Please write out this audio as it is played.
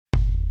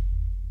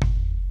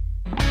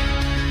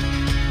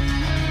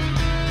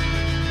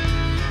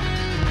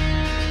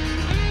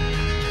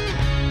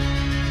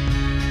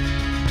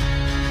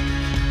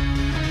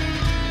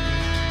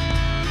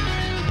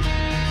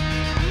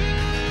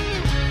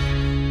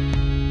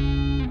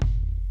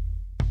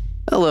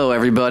Hello,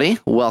 everybody.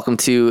 Welcome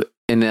to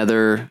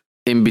another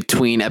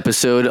in-between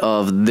episode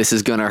of This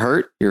Is Gonna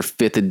Hurt, your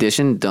 5th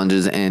edition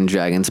Dungeons and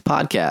Dragons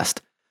podcast.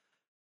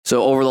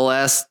 So over the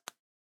last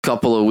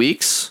couple of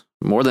weeks,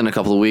 more than a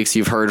couple of weeks,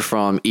 you've heard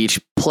from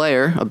each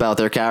player about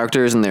their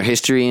characters and their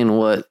history and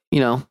what,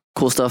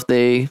 cool stuff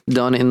they've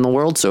done in the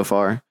world so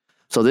far.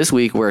 So this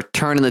week, we're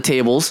turning the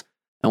tables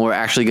and we're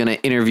actually going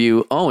to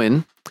interview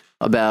Owen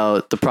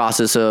about the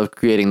process of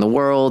creating the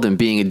world and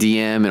being a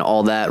DM and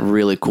all that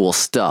really cool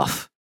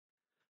stuff.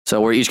 So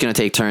we're each going to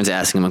take turns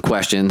asking him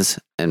questions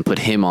and put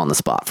him on the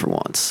spot for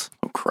once.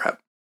 Oh, crap.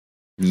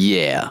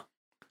 Yeah.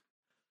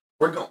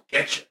 We're going to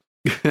get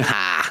you.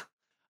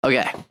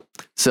 Okay.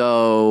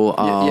 So...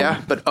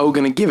 yeah, but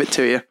going to give it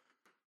to you.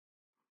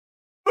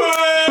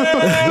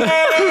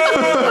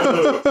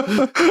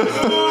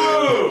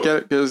 Get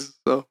it? Because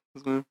so.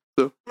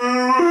 That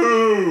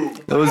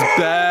was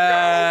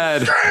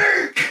bad.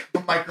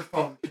 The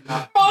microphone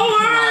cannot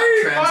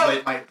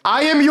translate my...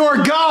 I am your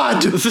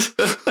god!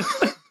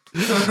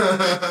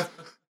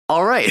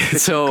 All right, You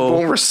so...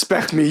 won't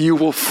respect me, you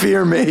will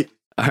fear me.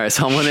 All right,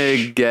 so I'm going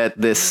to get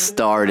this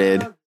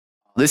started.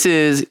 This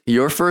is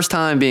your first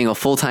time being a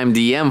full-time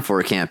DM for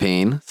a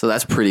campaign, so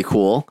that's pretty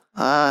cool.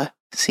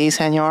 Si,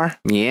 senor.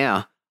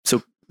 Yeah.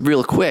 So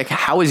real quick,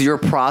 how is your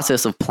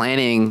process of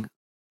planning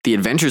the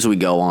adventures we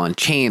go on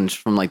changed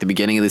from like the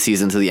beginning of the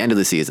season to the end of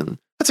the season?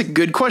 That's a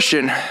good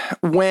question.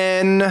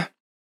 When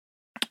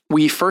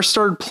we first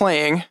started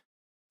playing,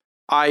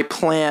 I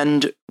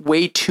planned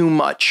way too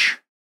much,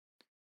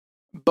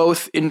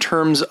 both in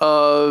terms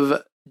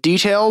of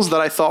details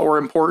that I thought were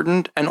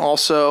important and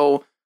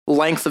also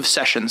length of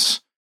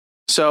sessions.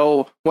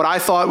 So what I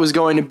thought was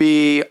going to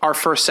be our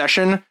first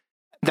session,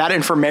 that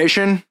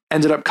information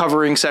ended up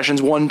covering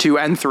sessions 1, 2,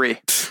 and 3.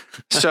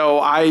 So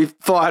I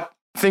thought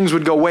things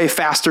would go way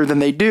faster than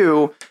they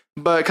do,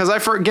 but because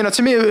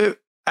to me,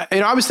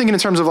 I was thinking in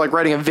terms of like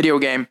writing a video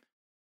game,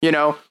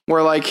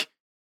 where like,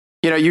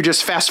 you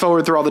just fast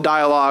forward through all the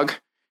dialogue,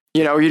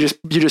 you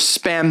just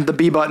spam the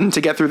B button to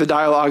get through the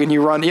dialogue and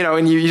you run,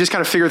 and you just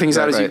kind of figure things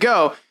out as you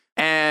go.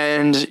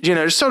 And,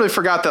 just totally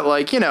forgot that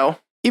like, even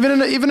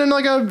in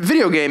like a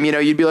video game,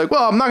 you'd be like,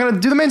 well, I'm not going to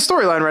do the main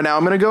storyline right now.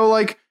 I'm going to go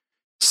like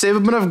save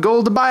up enough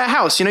gold to buy a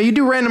house. You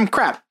do random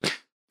crap.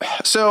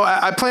 So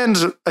I planned,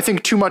 I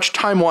think, too much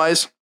time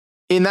wise.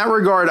 In that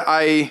regard,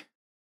 I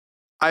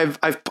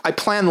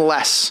plan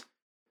less.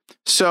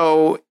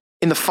 So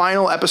in the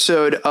final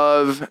episode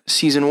of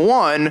season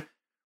 1,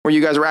 where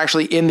you guys were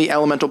actually in the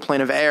elemental plane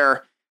of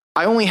air,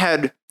 I only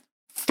had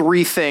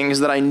 3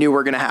 things that I knew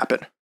were going to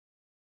happen.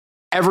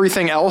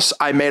 Everything else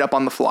I made up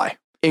on the fly,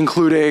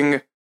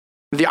 including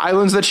the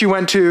islands that you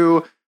went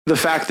to, the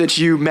fact that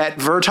you met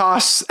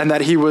Vertos and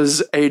that he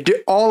was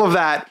all of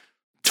that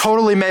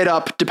totally made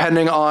up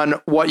depending on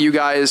what you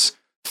guys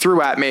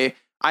threw at me.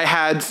 I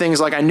had things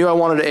like I knew I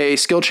wanted a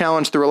skill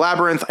challenge through a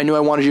labyrinth. I knew I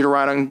wanted you to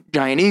ride on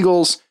giant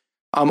eagles.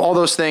 All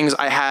those things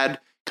I had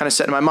kind of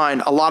set in my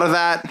mind. A lot of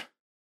that,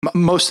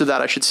 most of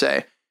that, I should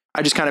say,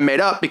 I just kind of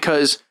made up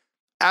because,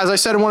 as I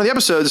said in one of the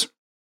episodes,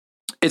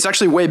 it's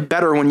actually way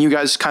better when you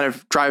guys kind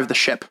of drive the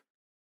ship.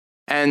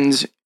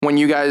 And when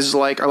you guys are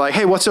like,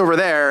 hey, what's over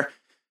there?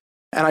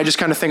 And I just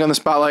kind of think on the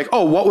spot, like,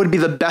 oh, what would be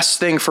the best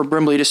thing for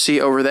Brimley to see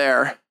over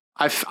there?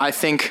 I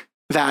think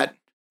that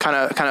kind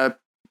of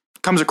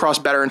comes across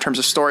better in terms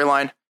of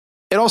storyline.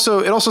 It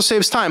also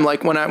saves time.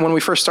 Like when we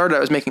first started,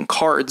 I was making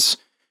cards,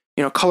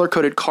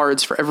 color-coded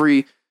cards for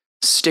every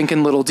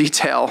stinking little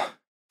detail.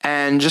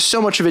 And just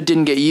so much of it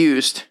didn't get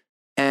used.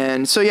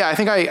 And so, yeah, I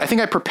think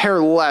I prepare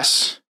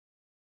less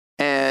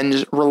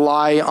and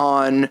rely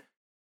on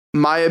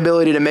my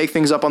ability to make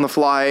things up on the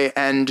fly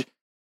and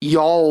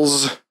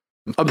y'all's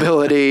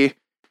ability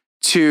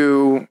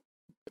to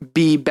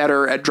be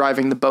better at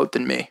driving the boat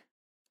than me.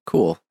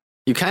 Cool.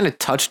 You kind of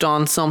touched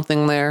on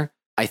something there.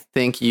 I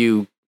think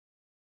you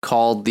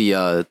called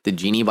the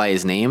genie by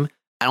his name.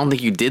 I don't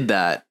think you did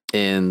that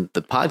in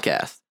the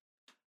podcast.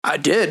 I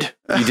did.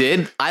 You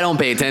did? I don't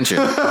pay attention.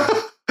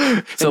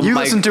 So you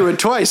listened to it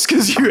twice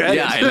because you edited.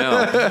 Yeah, I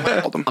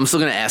know. I'm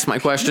still going to ask my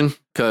question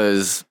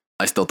because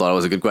I still thought it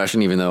was a good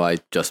question, even though I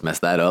just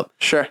messed that up.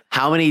 Sure.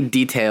 How many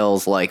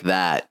details like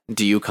that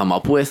do you come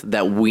up with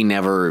that we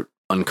never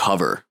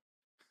uncover?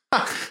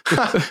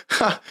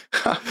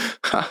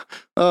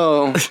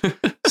 Oh,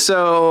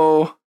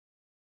 so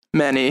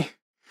many.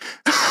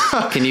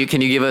 Can you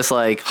give us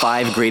like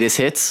 5 greatest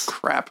hits?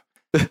 Crap.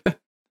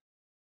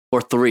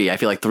 Or 3? I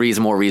feel like 3 is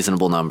a more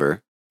reasonable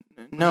number.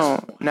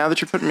 No, now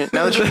that you're putting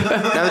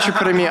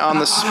me on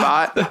the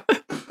spot.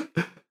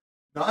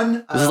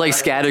 None. This is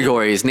like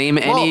categories. Name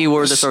any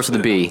word that starts with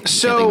a B.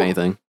 So, can't think of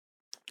anything.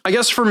 I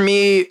guess for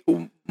me,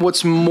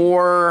 what's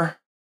more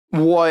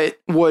what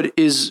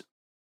is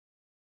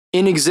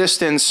in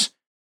existence,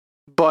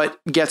 but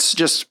gets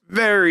just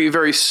very,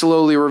 very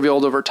slowly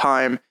revealed over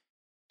time.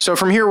 So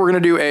from here, we're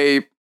going to do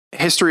a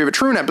History of a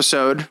Troon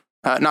episode.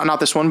 Not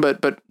this one,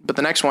 but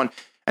the next one.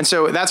 And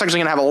so that's actually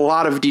going to have a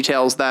lot of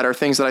details that are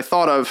things that I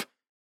thought of,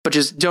 but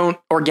just don't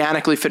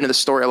organically fit into the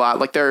story a lot.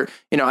 Like I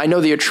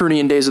know the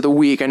Etrunian days of the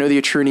week. I know the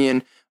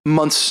Etrunian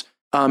months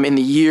in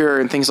the year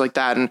and things like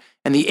that,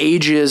 and the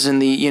ages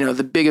and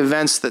the big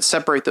events that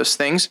separate those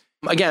things.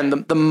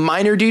 Again, the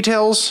minor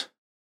details,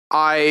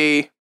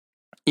 like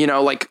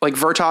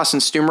Vertas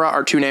and Stumra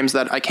are two names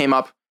that I came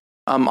up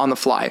on the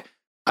fly.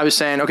 I was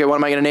saying, okay, what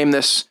am I going to name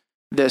this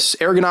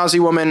Ergonazi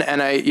woman?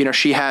 And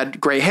she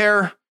had gray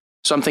hair.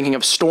 So I'm thinking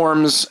of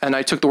storms, and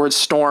I took the word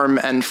storm,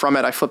 and from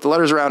it, I flipped the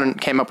letters around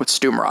and came up with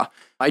Stumra.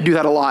 I do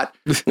that a lot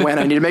when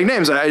I need to make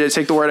names. I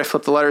take the word, I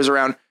flip the letters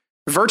around.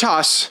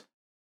 Vertas,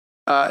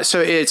 so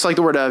it's like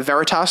the word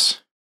veritas,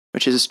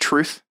 which is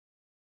truth.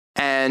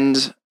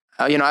 And,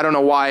 I don't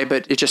know why,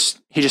 but he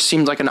just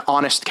seemed like an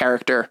honest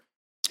character.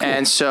 Cool.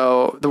 And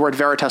so the word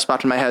veritas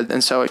popped in my head,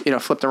 and so,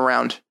 flipped them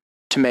around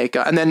to make,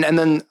 and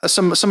then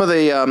some of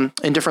the,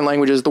 in different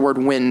languages, the word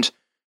wind,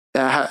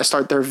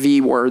 start their V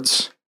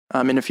words.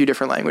 In a few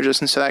different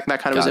languages, and so that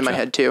kind of was in my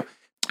head too.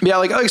 Yeah,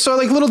 like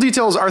little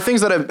details are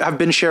things that have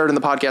been shared in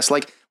the podcast,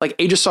 like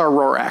Aegisar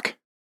Rorak,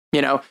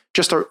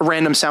 just a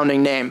random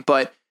sounding name,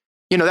 but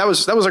that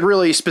was like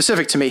really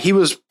specific to me.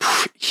 Aegisar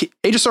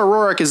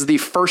Rorak is the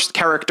first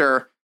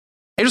character.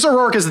 Aegisar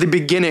Rorak is the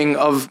beginning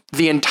of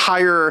the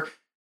entire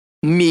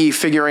me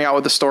figuring out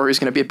what the story is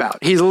going to be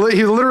about. He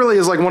literally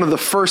is like one of the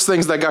first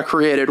things that got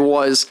created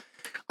was,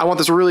 I want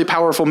this really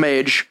powerful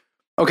mage.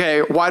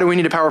 Okay, why do we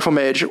need a powerful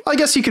mage? Well, I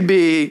guess he could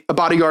be a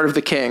bodyguard of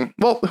the king.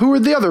 Well, who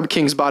would the other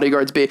king's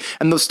bodyguards be?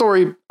 And the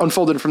story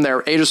unfolded from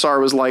there. Aegisar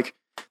was like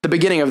the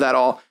beginning of that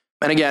all.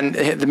 And again,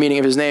 the meaning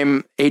of his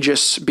name,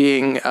 Aegis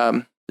being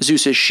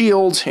Zeus's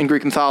shield in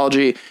Greek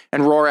mythology,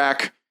 and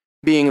Rorak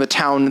being the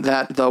town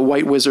that the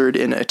White Wizard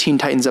in a Teen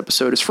Titans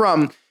episode is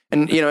from.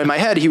 And, in my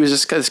head, he was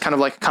just kind of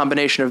like a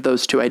combination of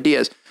those two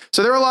ideas.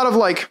 So there are a lot of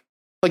like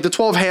the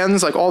 12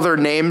 hands, like all their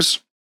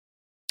names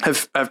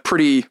have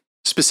pretty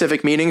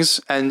specific meanings,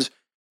 and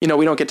we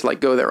don't get to like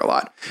go there a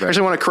lot. Right. I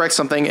actually want to correct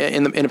something.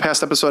 In a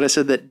past episode, I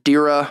said that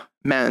Dira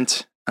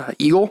meant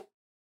eagle,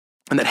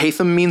 and that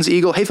Hatham means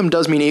eagle. Hatham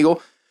does mean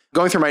eagle.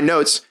 Going through my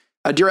notes,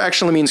 Dira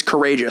actually means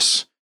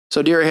courageous.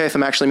 So Dira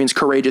Hatham actually means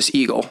courageous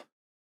eagle,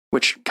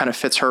 which kind of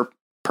fits her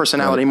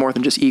personality more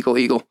than just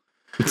eagle.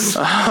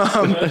 So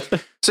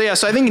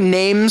I think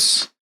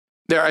names,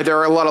 there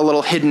are a lot of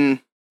little hidden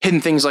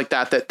things like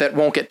that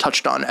won't get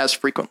touched on as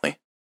frequently.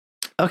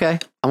 Okay,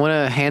 I'm going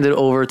to hand it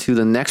over to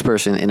the next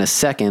person in a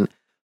second,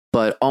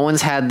 but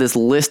Owen's had this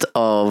list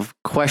of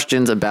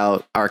questions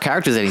about our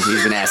characters that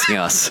he's been asking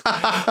us.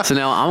 So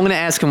now I'm going to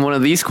ask him one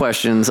of these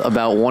questions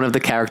about one of the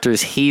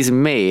characters he's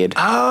made.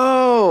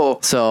 Oh,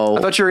 so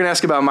I thought you were going to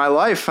ask about my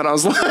life, and I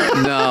was like,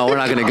 no, we're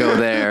not going to go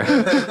there.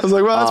 I was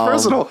like, well, that's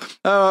personal.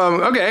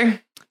 Okay.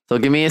 So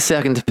give me a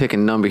second to pick a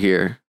number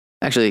here.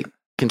 Actually,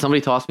 can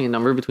somebody toss me a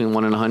number between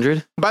 1 and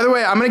 100? By the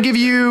way, I'm going to give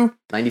you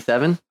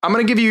 97. I'm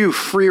going to give you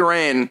free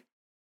reign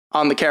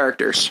on the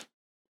characters.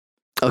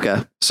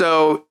 Okay.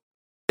 So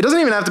it doesn't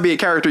even have to be a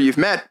character you've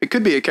met. It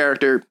could be a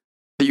character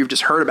that you've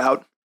just heard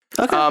about.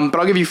 Okay. But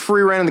I'll give you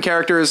free reign on the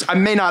characters. I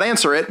may not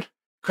answer it.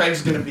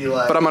 Craig's gonna be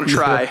like, but I'm gonna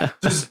try.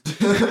 just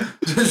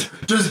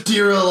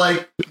Dira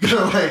gonna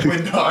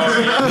win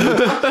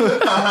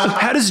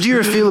How does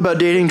Dira feel about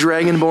dating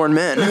dragonborn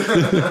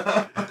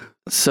men?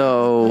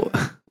 So,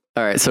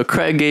 all right. So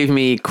Craig gave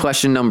me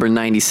question number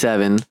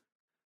 97.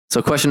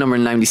 So question number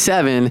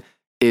 97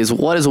 is,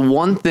 what is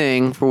one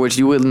thing for which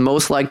you would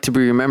most like to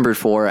be remembered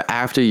for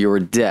after your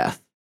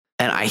death?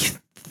 And I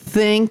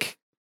think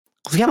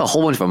we have a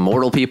whole bunch of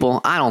immortal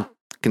people. I don't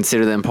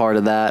consider them part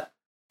of that.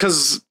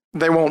 Because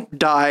they won't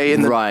die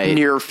in the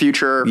near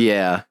future.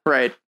 Yeah.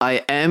 Right.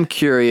 I am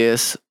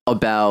curious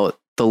about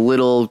the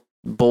little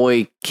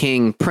boy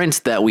king prince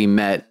that we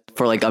met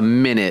for like a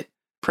minute.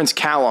 Prince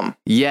Callum.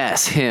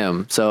 Yes,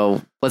 him.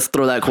 So let's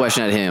throw that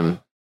question at him.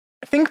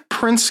 I think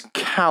Prince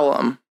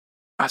Callum,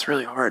 that's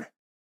really hard.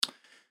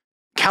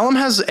 Callum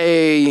has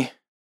a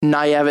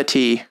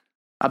naivety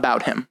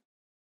about him.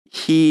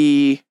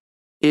 He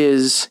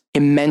is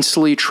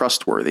immensely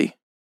trustworthy.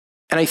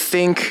 And I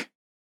think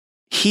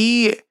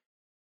he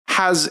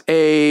has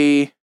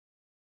a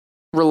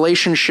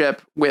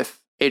relationship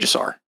with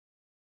Aegisar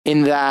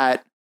in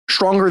that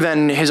stronger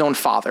than his own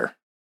father,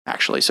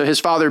 actually. So his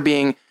father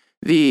being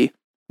the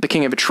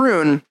king of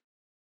Etrun,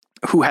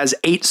 who has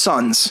 8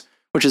 sons,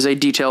 which is a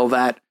detail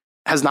that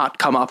has not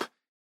come up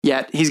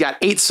yet. He's got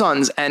 8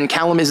 sons, and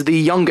Callum is the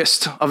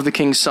youngest of the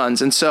king's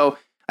sons. And so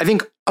I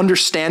think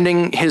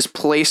understanding his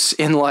place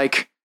in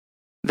like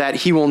that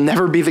he will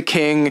never be the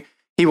king,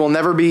 he will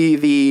never be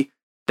the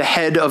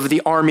head of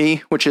the army,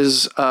 which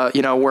is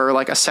where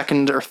like a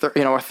second or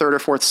a third or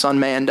fourth son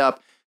may end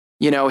up.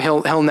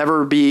 He'll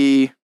never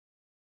be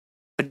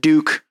a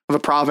duke of a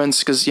province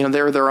because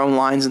they're their own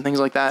lines and things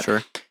like that.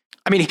 Sure.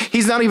 I mean,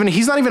 he's not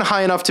even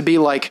high enough to be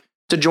like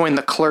to join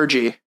the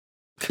clergy.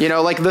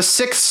 Like the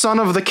 6th son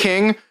of the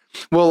king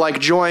will like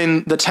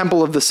join the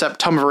temple of the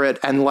Septumvirate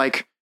and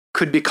like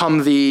could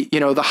become the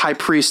high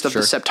priest of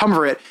the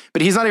Septumvirate,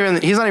 but he's not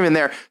even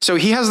there. So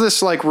he has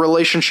this like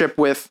relationship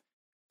with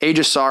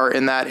Aegisar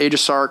in that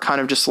Aegisar kind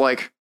of just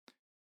like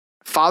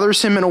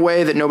fathers him in a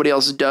way that nobody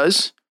else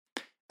does.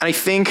 And I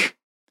think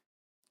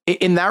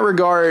in that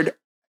regard,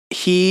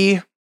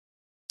 he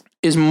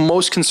is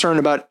most concerned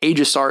about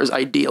Aegisar's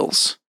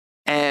ideals,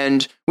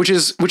 and which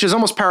is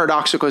almost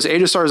paradoxical, because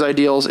Aegisar's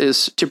ideals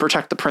is to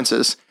protect the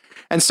princes.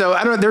 And so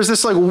I don't know, there's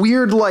this like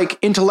weird like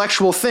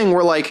intellectual thing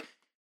where like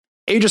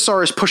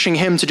Aegisar is pushing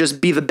him to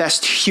just be the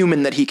best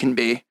human that he can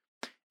be,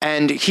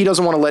 and he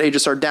doesn't want to let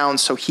Aegisar down,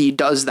 so he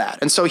does that.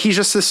 And so he's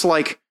just this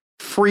like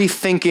free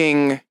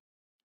thinking,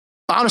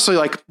 honestly,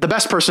 like the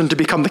best person to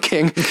become the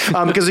king,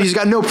 because he's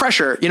got no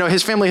pressure. You know,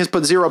 his family has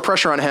put zero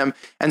pressure on him,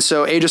 and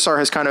so Aegisar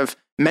has kind of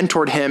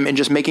mentored him in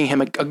just making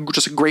him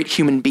just a great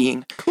human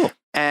being. Cool.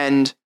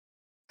 And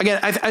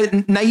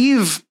again,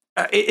 naive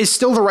is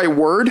still the right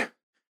word,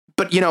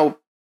 but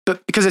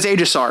but because it's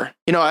Aegisar,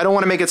 I don't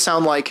want to make it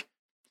sound like,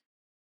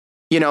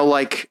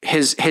 like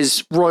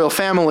his royal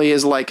family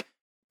is like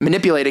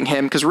manipulating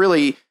him, because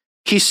really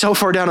he's so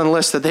far down on the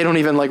list that they don't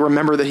even like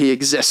remember that he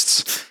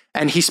exists.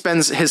 And he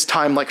spends his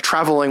time like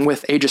traveling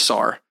with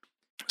Aegisar.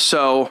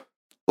 So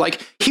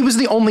like he was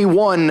the only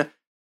one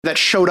that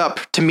showed up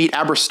to meet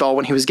Aberstal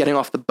when he was getting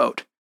off the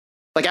boat.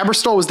 Like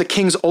Aberstal was the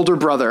king's older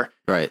brother.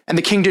 Right. And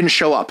the king didn't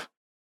show up.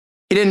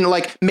 He didn't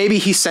like, maybe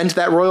he sent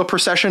that royal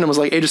procession and was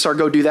like, Aegisar,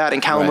 go do that.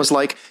 And Callum was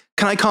like,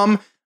 can I come?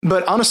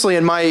 But honestly,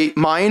 in my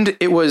mind,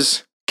 it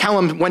was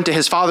Callum went to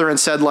his father and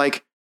said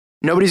like,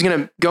 nobody's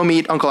going to go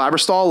meet Uncle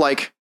Aberstal.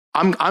 Like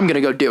I'm going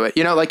to go do it.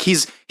 Like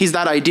he's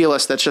that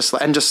idealist that's just,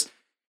 and just,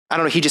 I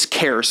don't know, he just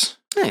cares.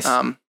 Nice.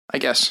 I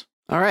guess.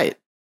 All right.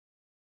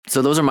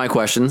 So those are my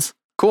questions.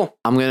 Cool.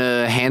 I'm going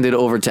to hand it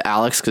over to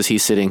Alex because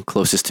he's sitting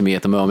closest to me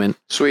at the moment.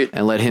 Sweet.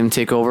 And let him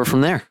take over from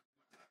there.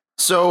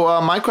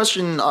 So my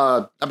question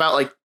about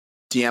like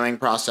DMing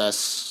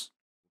process.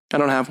 I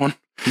don't have one.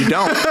 You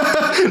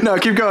don't? No,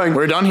 keep going.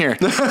 We're done here.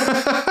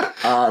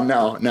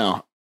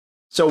 No.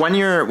 So when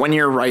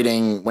you're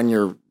writing, when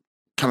you're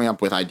coming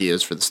up with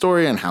ideas for the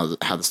story and how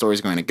the story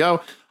is going to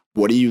go,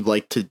 what do you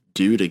like to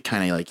do to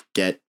kind of like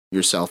get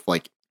yourself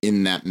like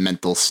in that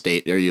mental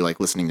state? Are you like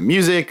listening to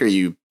music? Are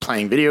you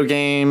playing video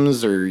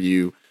games? Are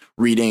you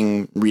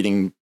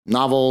reading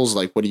novels?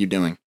 Like, what are you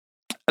doing?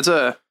 That's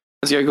a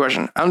good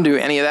question. I don't do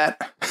any of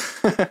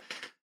that.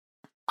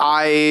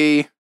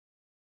 I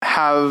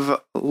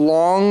have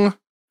long,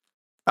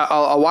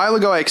 a while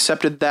ago, I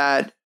accepted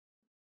that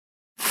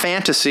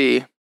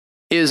fantasy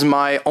is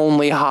my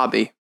only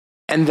hobby,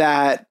 and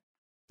that,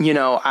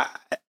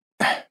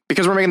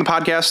 because we're making the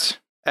podcast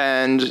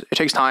and it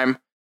takes time,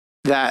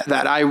 that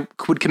I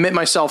would commit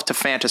myself to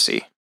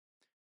fantasy.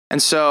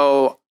 And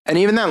so, and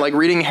even then, like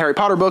reading Harry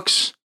Potter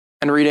books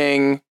and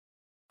reading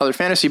other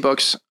fantasy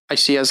books, I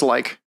see as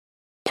like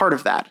part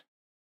of that,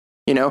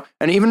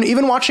 and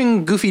even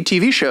watching goofy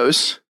TV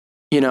shows,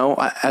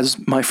 as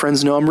my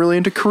friends know, I'm really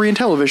into Korean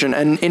television,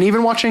 and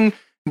even watching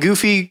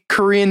goofy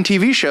Korean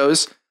TV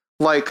shows,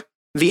 like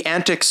the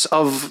antics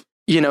of,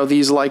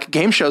 these like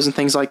game shows and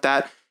things like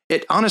that.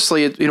 It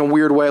honestly, in a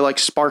weird way, like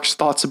sparks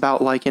thoughts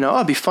about like, oh,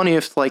 it'd be funny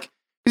if like,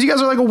 because you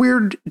guys are like a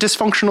weird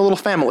dysfunctional little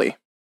family,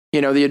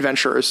 the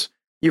adventurers.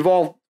 You've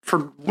all,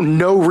 for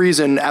no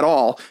reason at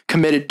all,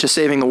 committed to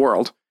saving the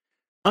world.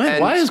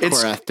 Why is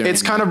Korath doing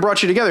It's kind of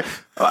brought you together.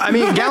 I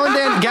mean,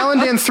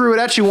 Galandan threw it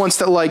at you once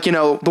that like,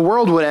 the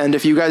world would end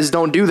if you guys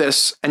don't do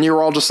this. And you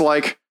were all just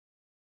like,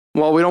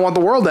 well, we don't want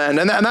the world to end.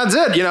 And that's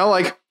it,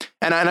 like,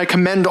 and I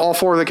commend all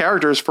four of the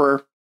characters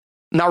for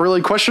not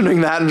really questioning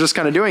that and just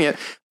kind of doing it.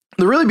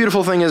 The really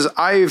beautiful thing is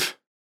I've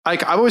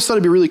always thought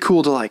it'd be really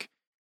cool to like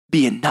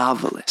be a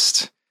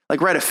novelist,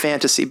 like write a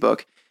fantasy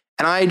book.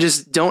 And I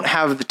just don't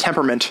have the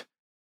temperament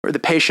or the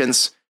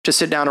patience to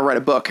sit down and write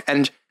a book.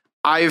 And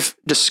I've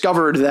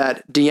discovered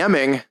that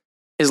DMing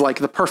is like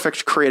the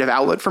perfect creative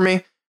outlet for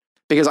me,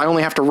 because I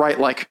only have to write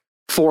like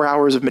 4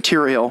 hours of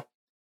material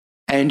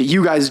and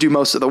you guys do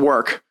most of the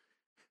work.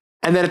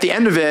 And then at the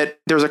end of it,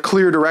 there's a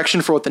clear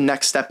direction for what the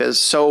next step is.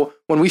 So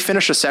when we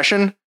finish a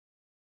session,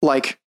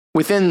 like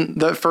within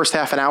the first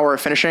half an hour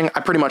of finishing, I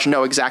pretty much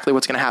know exactly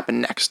what's going to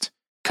happen next,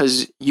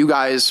 because you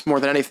guys,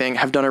 more than anything,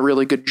 have done a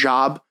really good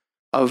job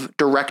of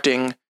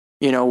directing,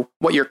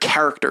 what your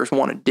characters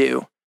want to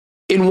do.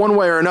 In one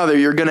way or another,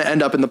 you're going to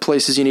end up in the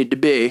places you need to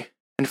be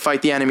and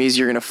fight the enemies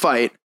you're going to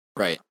fight.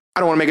 Right.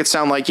 I don't want to make it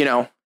sound like,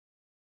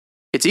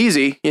 it's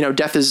easy.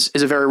 Death is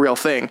a very real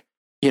thing.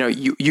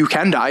 You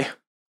can die.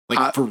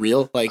 Like for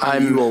real? Like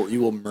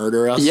you will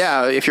murder us?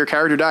 Yeah. If your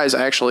character dies,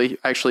 I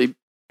actually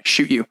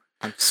shoot you.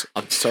 I'm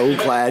so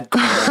glad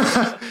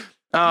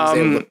was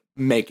able to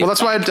make it. Well,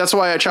 that's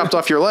why I chopped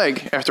off your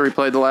leg after we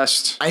played the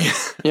last.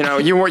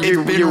 You weren't.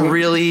 It's been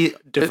really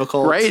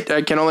difficult, right?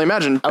 I can only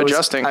imagine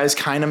adjusting. I was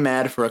kind of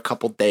mad for a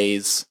couple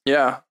days.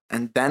 Yeah,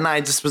 and then I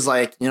just was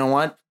like, you know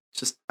what?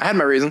 Just I had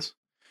my reasons.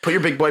 Put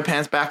your big boy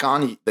pants back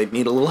on. They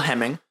need a little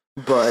hemming,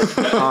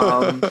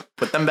 but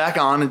put them back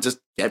on and just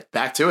get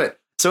back to it.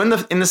 So in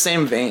the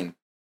same vein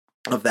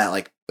of that,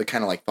 like the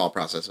kind of like thought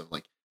process of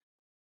like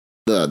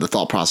the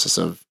thought process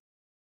of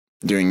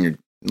doing your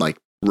like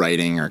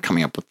writing or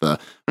coming up with the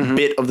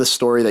bit of the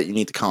story that you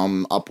need to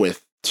come up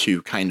with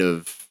to kind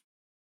of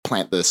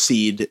plant the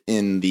seed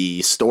in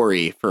the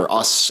story for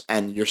us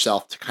and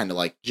yourself to kind of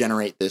like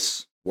generate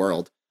this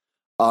world.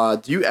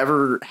 do you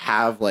ever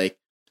have like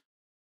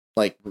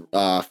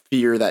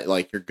fear that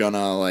like you're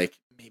gonna like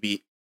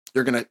maybe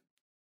you're gonna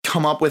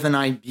come up with an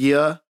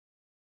idea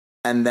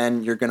and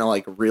then you're gonna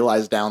like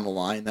realize down the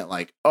line that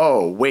like,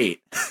 oh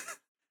wait,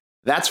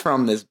 that's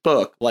from this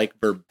book, like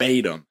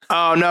verbatim?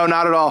 Oh no,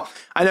 not at all.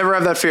 I never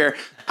have that fear.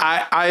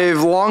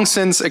 I've long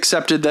since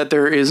accepted that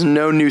there is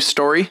no new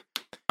story.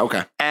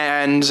 Okay.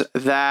 And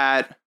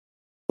that,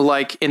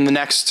 like, in the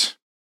next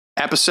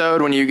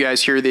episode, when you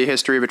guys hear the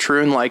history of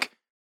Etrun, like,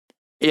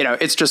 you know,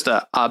 it's just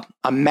a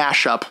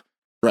mashup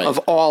Right. of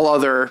all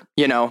other,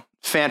 you know,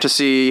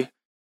 fantasy,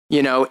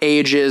 you know,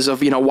 ages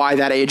of, you know, why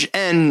that age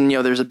end. You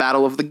know, there's a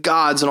battle of the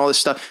gods and all this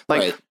stuff.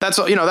 Like, Right. that's,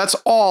 you know, that's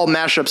all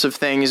mashups of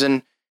things.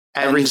 And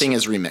Everything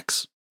is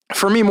remix.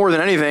 for me, more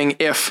than anything,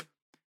 if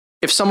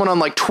someone on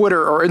like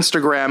Twitter or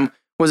Instagram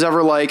was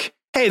ever like,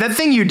 hey, that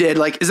thing you did,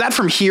 like, is that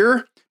from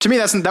here? To me,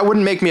 that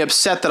wouldn't make me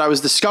upset that I was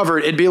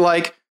discovered. It'd be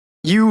like,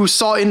 you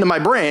saw into my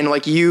brain,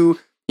 like you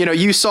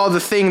saw the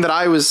thing that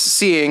I was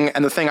seeing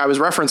and the thing I was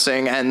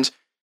referencing, and,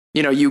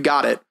 you know, you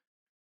got it.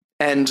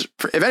 And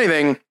if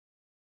anything,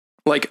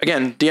 like,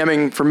 again,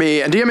 DMing for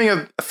me, and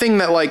DMing a thing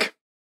that, like,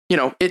 you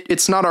know,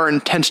 it's not our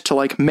intent to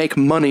like make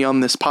money on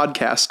this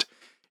podcast.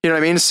 You know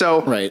what I mean?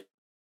 So, Right.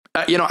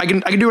 you know, I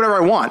can do whatever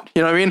I want.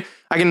 You know what I mean?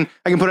 I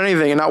can put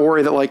anything and not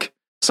worry that like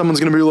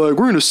someone's gonna be like,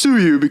 we're gonna sue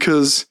you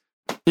because,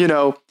 you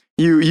know,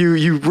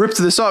 you ripped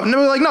this up.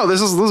 No, like, no,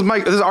 this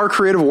is our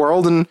creative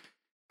world,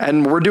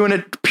 and we're doing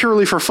it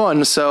purely for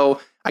fun. So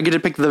I get to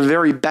pick the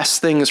very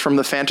best things from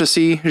the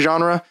fantasy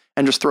genre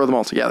and just throw them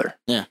all together.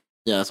 Yeah,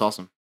 that's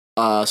awesome.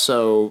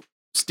 So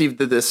Steve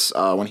did this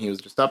when he was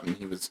just up, and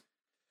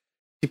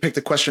he picked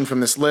a question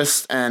from this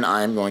list, and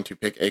I'm going to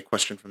pick a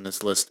question from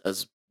this list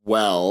as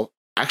well.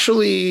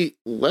 Actually,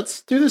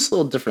 let's do this a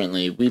little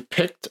differently. We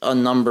picked a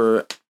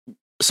number.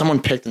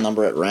 Someone picked a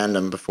number at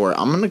random before.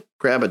 I'm gonna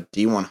grab a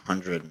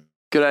D100.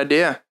 Good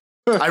idea.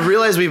 I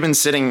realize we've been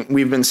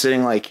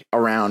sitting like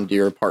around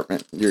your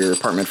apartment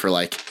for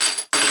like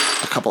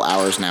a couple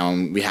hours now,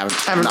 and we haven't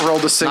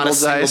Rolled a single not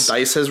a dice. single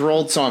dice has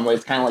rolled, so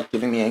it's kind of like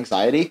giving me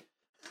anxiety.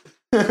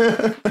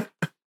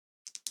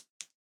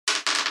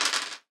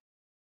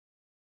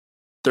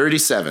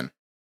 37.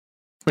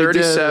 We did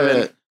 37.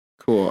 it.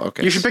 Cool.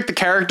 Okay. You should pick the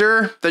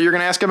character that you're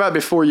going to ask about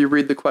before you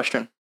read the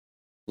question.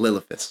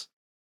 Lilithus.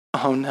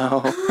 Oh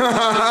no.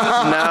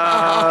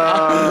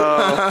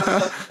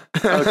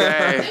 No.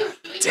 Okay.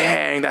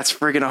 Dang, that's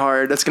freaking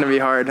hard. That's going to be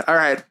hard. All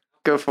right,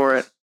 go for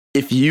it.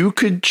 If you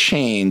could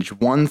change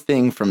one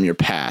thing from your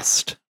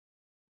past,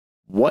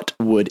 what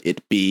would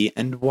it be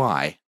and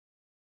why?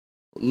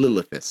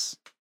 Lilithus.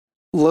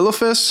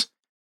 Lilithus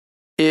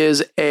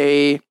is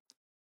a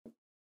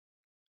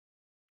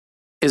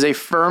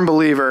firm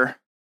believer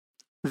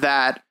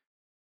that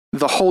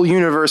the whole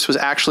universe was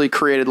actually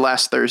created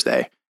last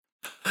Thursday.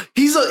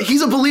 He's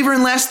a believer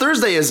in Last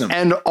Thursdayism.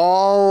 And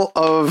all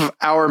of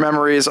our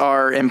memories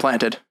are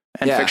implanted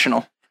and Yeah.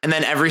 fictional. And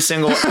then every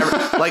single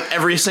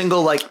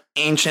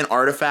ancient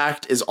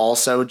artifact is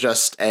also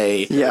just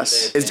a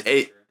Yes. is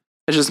a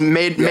It's just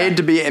made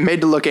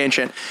to look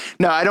ancient.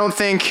 No, I don't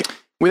think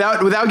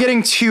without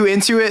getting too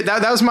into it,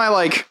 that was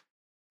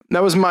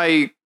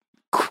my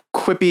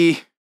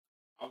quippy.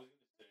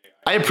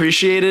 I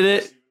appreciated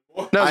it.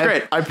 That was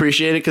great. I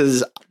appreciate it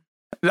because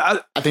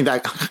I- I think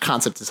that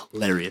concept is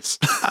hilarious.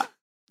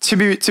 To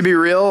be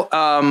real,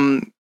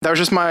 that was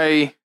just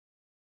my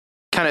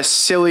kind of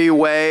silly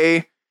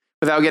way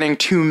without getting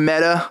too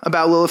meta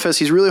about Lilithus.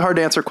 He's really hard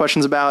to answer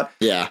questions about,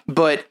 Yeah.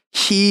 but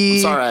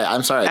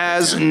I'm sorry.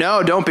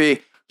 No, don't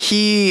be.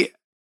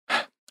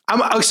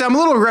 I'm a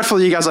little regretful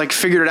that you guys like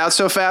figured it out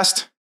so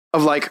fast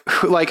of like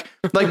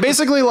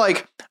basically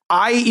like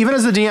even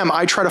as the DM,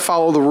 I try to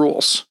follow the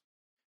rules.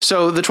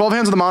 So the 12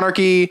 Hands of the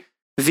Monarchy,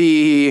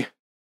 the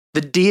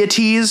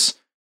deities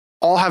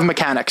all have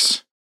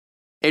mechanics.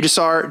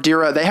 Aegisar,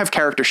 Dira, they have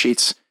character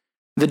sheets.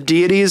 The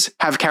deities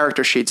have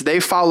character sheets. They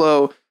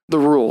follow the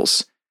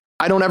rules.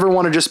 I don't ever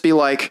want to just be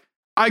like,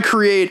 I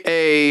create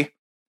and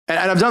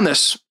I've done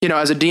this, you know,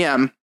 as a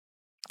DM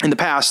in the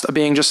past, of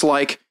being just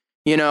like,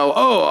 you know,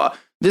 oh,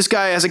 this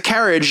guy has a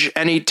carriage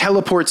and he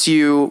teleports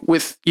you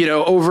with, you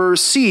know,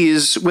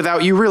 overseas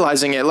without you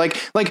realizing it.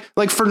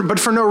 But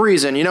for no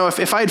reason, you know,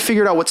 if I had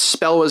figured out what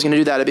spell was going to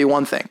do that, it'd be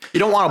one thing. You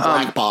don't want a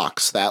black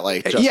box that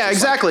like. Just Yeah,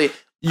 exactly.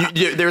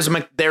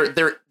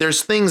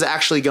 There's things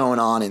actually going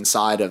on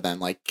inside of them,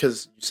 like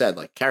because you said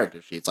like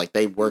character sheets, like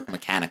they work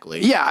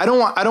mechanically. Yeah, I don't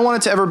want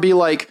it to ever be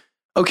like,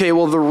 okay,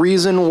 well, the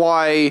reason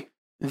why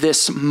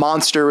this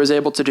monster was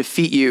able to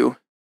defeat you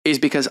is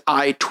because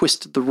I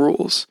twisted the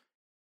rules.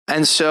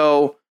 And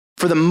so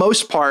for the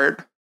most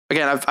part,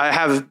 again, I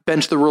have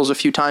benched the rules a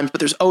few times, but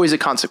there's always a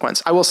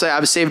consequence. I will say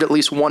I've saved at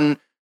least one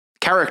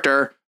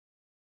character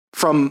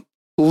from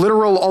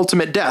literal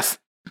ultimate death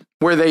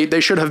where they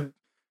should have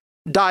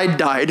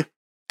died.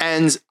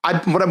 And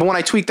when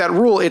I tweak that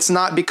rule, it's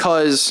not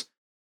because,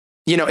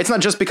 you know, it's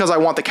not just because I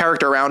want the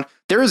character around.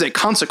 There is a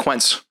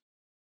consequence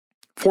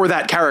for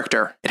that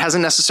character. It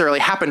hasn't necessarily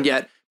happened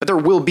yet, but there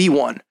will be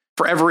one.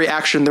 For every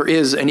action, there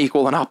is an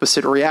equal and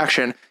opposite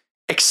reaction.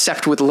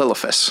 except with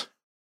Lilithus.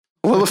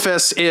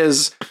 Lilithus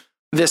is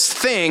this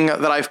thing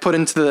that I've put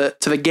into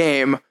the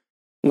game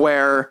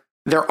where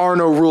there are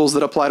no rules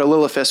that apply to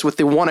Lilithus, with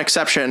the one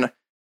exception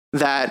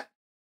that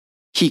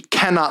he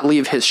cannot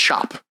leave his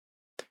shop.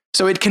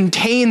 So it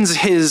contains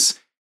his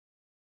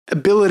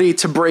ability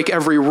to break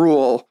every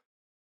rule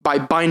by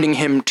binding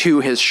him to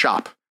his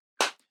shop.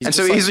 And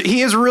so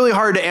he is really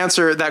hard to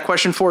answer that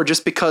question for,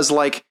 just because,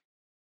 like,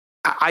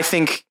 I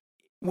think,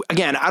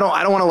 again, I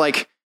don't want to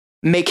like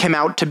make him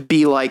out to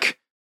be like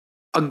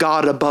a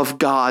god above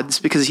gods,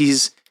 because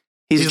he's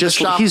just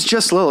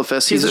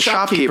Lilithus. He's a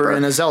shopkeeper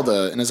in a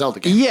Zelda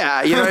game.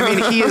 Yeah, you know what I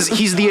mean?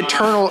 He's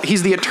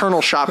the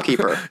eternal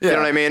shopkeeper. Yeah. You know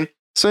what I mean?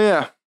 So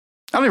yeah.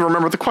 I don't even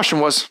remember what the question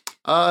was.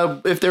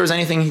 If there was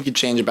anything he could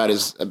change about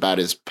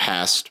his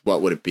past,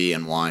 what would it be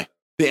and why?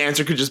 The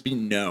answer could just be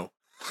no.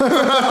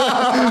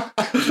 Yeah,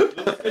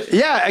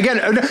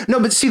 again, no,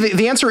 but see,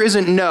 the answer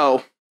isn't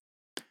no,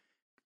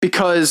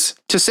 because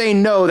to say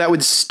no, that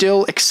would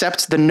still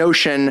accept the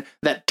notion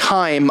that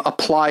time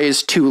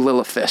applies to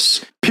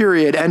Lilithus.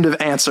 Period. End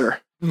of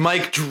answer.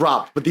 Mic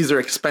drop, but these are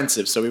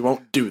expensive, so we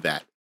won't do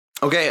that.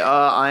 Okay,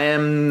 I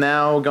am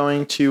now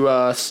going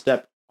to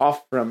step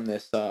off from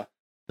this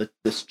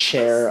this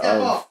chair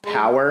of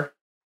power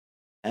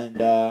and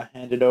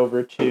hand it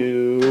over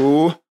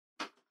to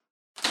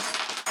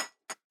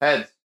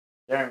Heads.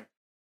 Jeremy.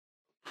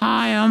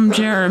 Hi, I'm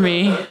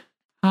Jeremy.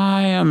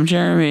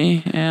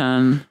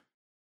 And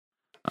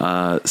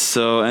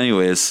so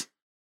anyways,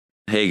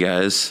 hey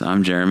guys,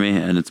 I'm Jeremy,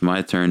 and it's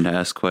my turn to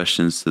ask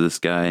questions to this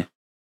guy,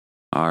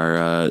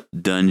 our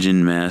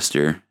dungeon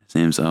master. His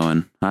name's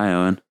Owen. Hi,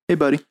 Owen. Hey,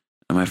 buddy.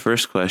 And my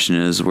first question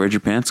is, where'd your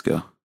pants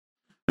go?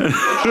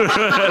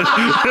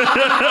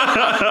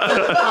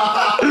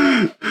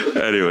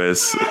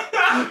 Anyways,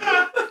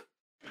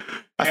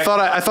 I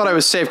thought I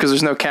was safe because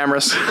there's no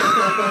cameras.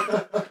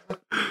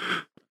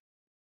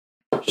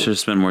 should have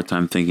spent more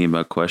time thinking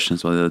about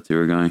questions while the other two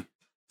were going.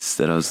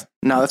 Instead, I was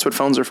that's what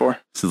phones are for.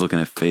 just looking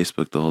at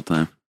Facebook the whole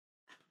time.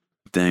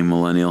 Dang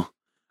millennial.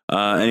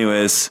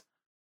 Anyways,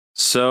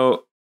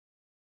 so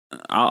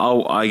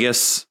I'll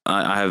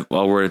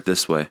word it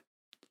this way.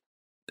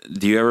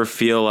 Do you ever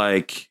feel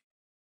like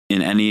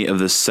in any of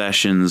the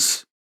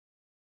sessions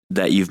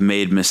that you've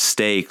made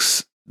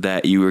mistakes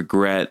that you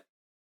regret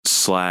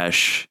 /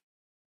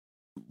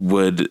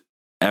 would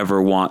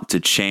ever want to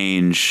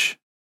change,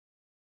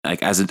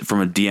 like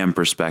from a DM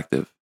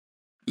perspective?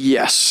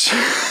 Yes.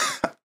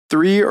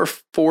 3 or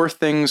 4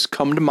 things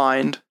come to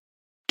mind,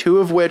 2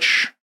 of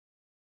which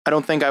I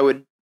don't think I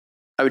would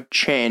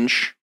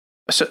change.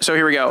 So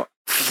here we go.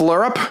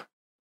 Flurup.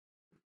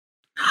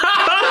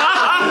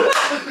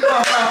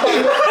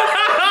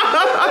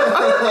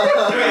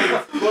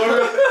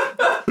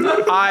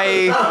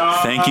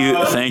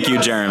 Thank you,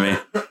 Jeremy.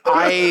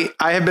 I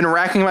have been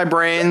racking my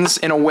brains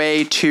in a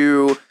way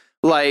to,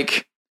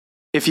 like,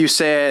 if you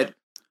say it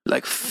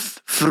like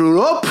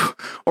Flurup,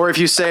 or if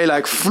you say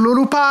like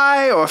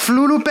Flurupai or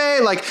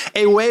Flurupe, like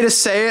a way to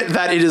say it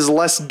that it is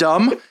less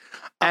dumb.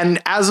 And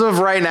as of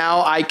right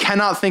now, I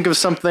cannot think of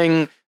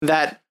something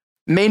that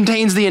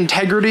maintains the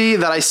integrity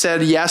that I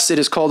said, yes, it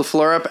is called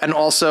Flurup, and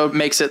also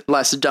makes it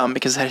less dumb,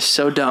 because that is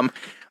so dumb.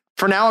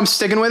 For now, I'm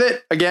sticking with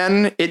it.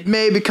 Again, it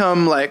may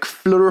become like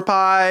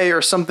Flurupai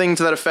or something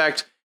to that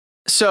effect.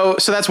 So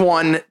that's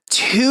 1.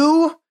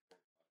 2,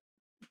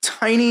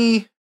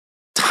 tiny,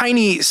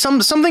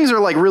 some things are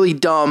like really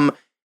dumb,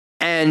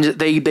 and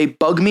they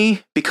bug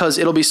me, because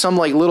it'll be some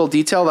like little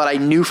detail that I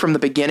knew from the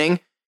beginning,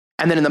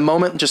 and then in the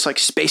moment just like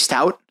spaced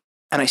out,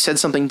 and I said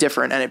something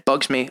different, and it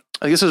bugs me.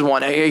 Like, this is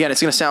one. Again,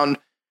 it's gonna sound,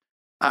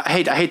 I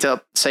hate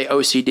to say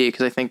OCD,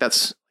 because I think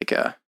that's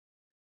like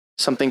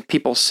something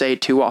people say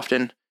too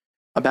often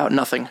about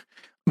nothing.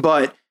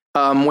 But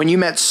when you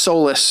met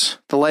Solus,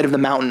 the Light of the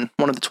Mountain,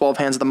 one of the 12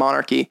 Hands of the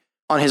Monarchy,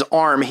 on his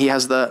arm he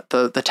has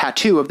the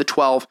tattoo of the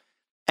 12,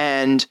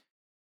 and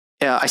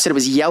I said it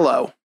was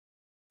yellow,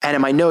 and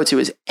in my notes it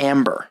was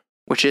amber,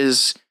 which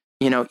is,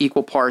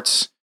 equal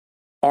parts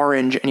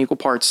orange and equal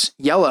parts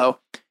yellow.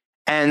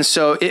 And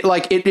so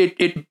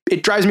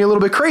it drives me a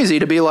little bit crazy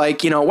to be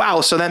like,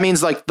 wow, so that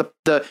means like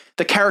the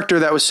character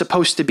that was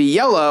supposed to be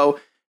yellow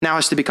now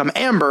has to become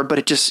amber, but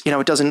it just,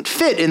 it doesn't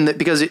fit in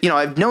because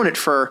I've known it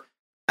for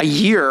a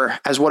year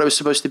as what it was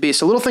supposed to be.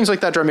 So little things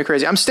like that drive me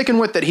crazy. I'm sticking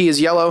with that he is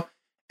yellow,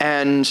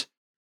 and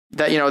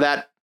that,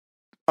 that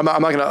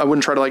I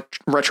wouldn't try to like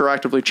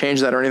retroactively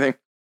change that or anything.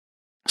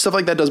 Stuff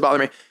like that does bother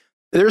me.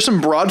 There's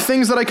some broad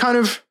things that I kind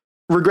of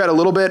regret a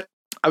little bit.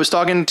 I was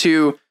talking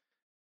to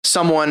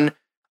someone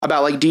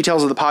about like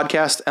details of the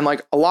podcast, and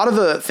like a lot of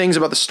the things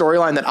about the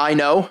storyline that I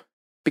know,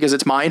 because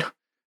it's mine,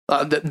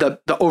 the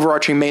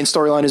overarching main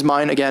storyline is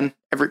mine. Again,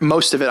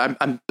 most of it,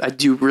 I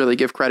do really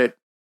give credit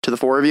to the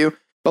 4 of you,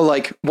 but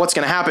like what's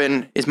going to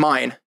happen is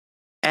mine.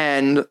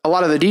 And a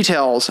lot of the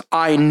details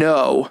I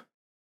know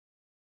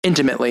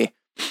intimately.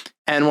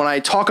 And when I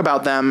talk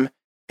about them,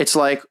 it's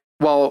like,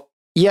 well,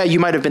 yeah,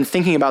 you might have been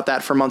thinking about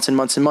that for months and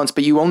months and months,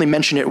 but you only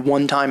mentioned it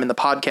one time in the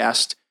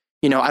podcast.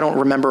 I don't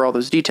remember all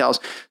those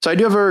details. So I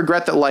do have a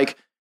regret that, like,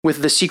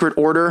 with the Secret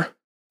Order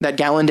that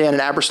Gallandan and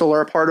Aberstol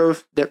are a part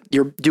of, that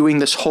you're doing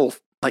this whole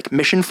like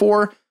mission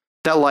for,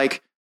 that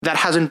like that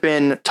hasn't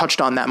been touched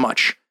on that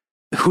much.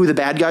 Who the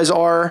bad guys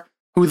are,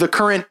 who the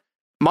current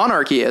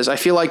monarchy is. I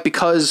feel like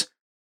because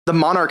the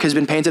monarch has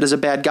been painted as a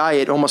bad guy,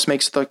 it almost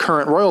makes the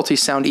current royalty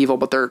sound evil,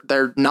 but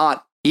they're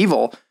not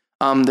evil.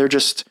 They're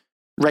just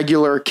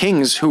regular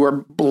kings who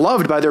are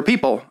loved by their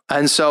people,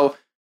 and so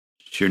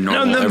It's your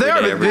normal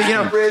everyday you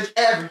know. Average,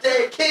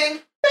 everyday king.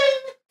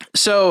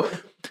 So,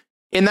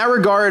 in that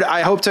regard,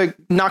 I hope to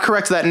not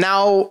correct that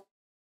now,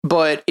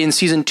 but in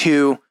season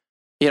 2,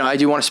 you know, I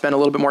do want to spend a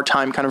little bit more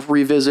time kind of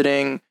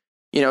revisiting,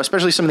 you know,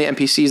 especially some of the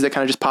NPCs that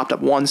kind of just popped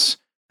up once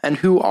and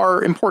who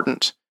are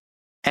important.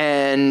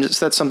 And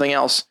so that's something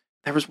else.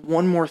 There was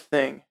one more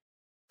thing.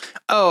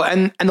 Oh,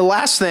 and the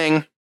last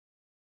thing,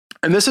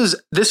 and this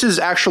is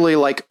actually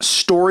like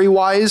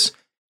story-wise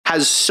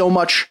has so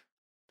much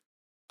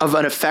of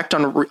an effect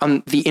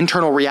on the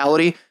internal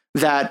reality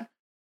that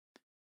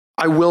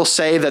I will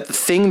say that the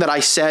thing that I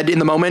said in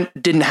the moment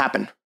didn't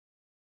happen.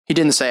 He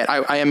didn't say it.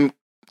 I am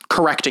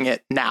correcting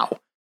it now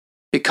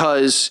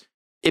because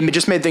it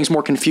just made things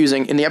more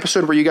confusing. In the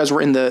episode where you guys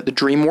were in the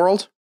dream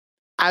world,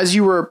 as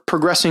you were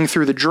progressing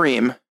through the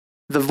dream,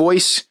 the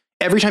voice,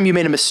 every time you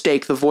made a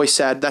mistake, the voice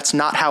said, "That's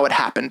not how it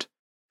happened."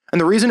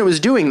 And the reason it was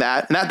doing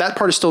that, and that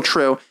part is still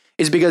true,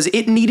 is because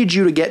it needed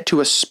you to get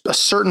to a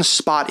certain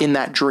spot in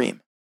that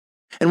dream.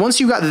 And once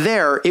you got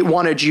there, it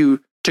wanted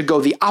you to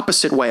go the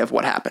opposite way of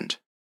what happened.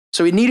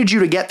 So it needed you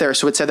to get there.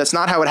 So it said, "That's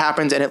not how it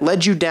happened." And it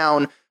led you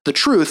down the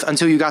truth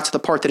until you got to the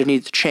part that it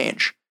needed to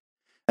change.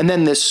 And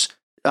then this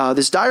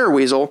dire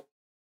weasel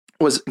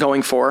was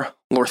going for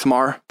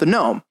Lorthmar the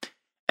gnome.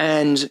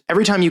 And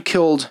every time you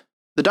killed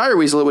the dire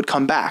weasel, it would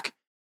come back.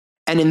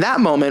 And in that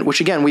moment,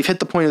 which again, we've hit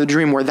the point of the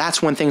dream where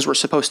that's when things were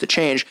supposed to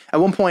change. At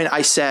one point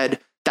I said,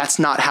 "That's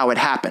not how it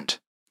happened,"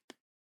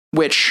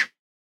 which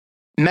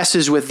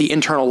messes with the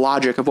internal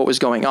logic of what was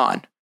going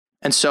on.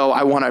 And so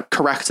I want to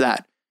correct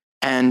that.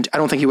 And I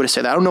don't think he would have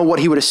said that. I don't know what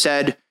he would have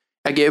said.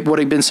 It would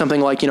have been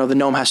something like, you know, the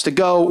gnome has to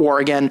go, or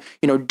again,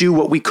 you know, do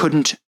what we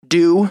couldn't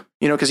do,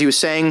 you know, because he was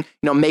saying, you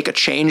know, make a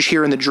change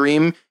here in the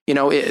dream. You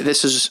know,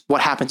 this is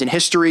what happened in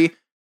history.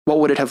 What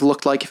would it have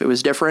looked like if it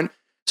was different?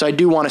 So I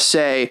do want to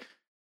say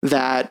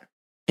that,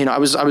 you know, I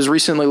was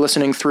recently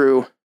listening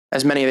through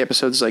as many of the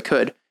episodes as I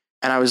could,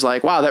 and I was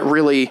like, wow, that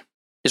really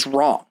is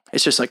wrong.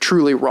 It's just like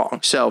truly wrong.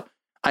 So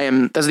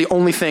that's the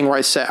only thing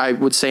where I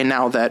would say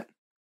now that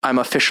I'm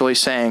officially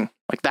saying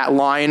like that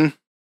line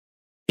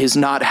is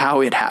not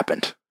how it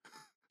happened.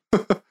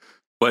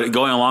 But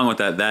going along with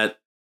that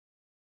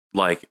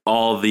like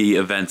all the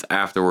events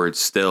afterwards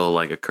still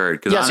like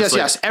occurred.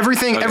 Yes.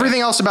 Everything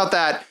else about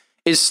that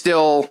is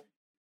still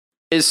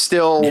Just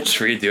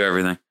redo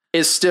everything.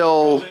 is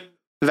still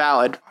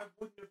valid.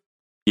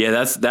 Yeah,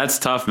 that's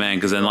tough, man.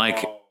 Because then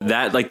like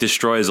that like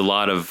destroys a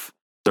lot of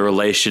the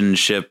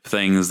relationship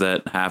things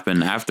that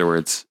happen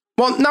afterwards.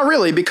 Well, not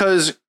really,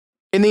 because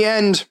in the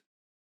end,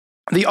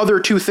 the other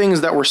two things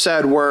that were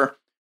said were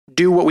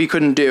do what we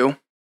couldn't do,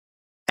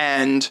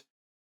 and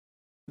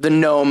the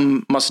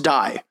gnome must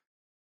die.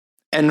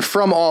 And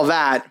from all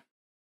that,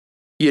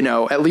 you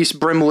know, at least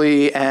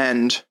Brimley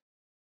and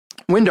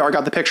Windar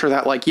got the picture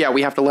that, like, yeah,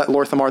 we have to let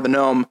Lorthamar the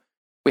gnome,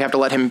 we have to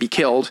let him be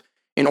killed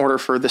in order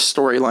for this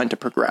storyline to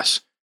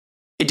progress.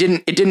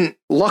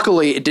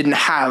 Luckily, it didn't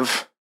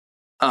have,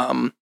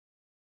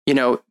 you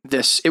know,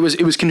 this, it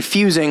was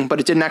confusing, but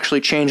it didn't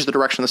actually change the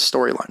direction the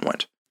storyline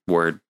went.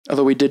 Word.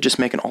 Although we did just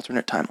make an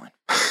alternate timeline.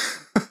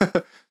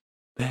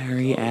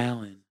 Barry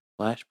Allen.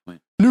 Flashpoint.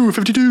 New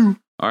 52.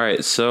 All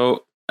right,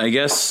 so I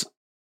guess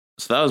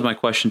so that was my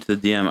question to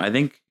the DM. I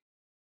think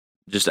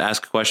just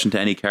ask a question to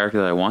any character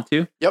that I want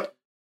to. Yep.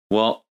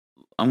 Well,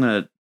 I'm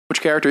gonna.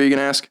 Which character are you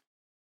gonna ask?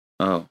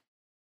 Oh,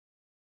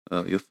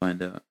 you'll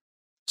find out.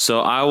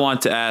 So I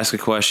want to ask a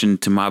question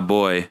to my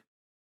boy,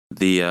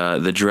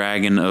 the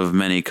dragon of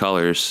many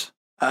colors.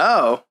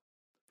 Oh,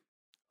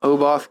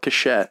 Oboth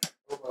Cachette.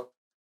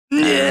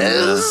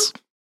 Yes.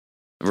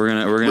 We're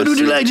gonna. What would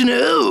you like to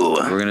know?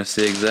 We're gonna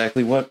see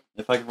exactly what.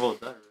 If I can roll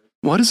it down.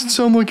 Why does it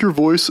sound like your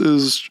voice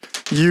is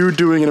you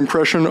doing an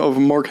impression of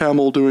Mark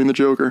Hamill doing the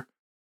Joker?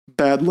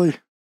 Badly.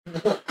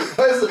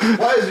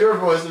 Why is your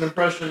voice an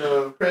impression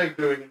of Craig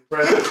doing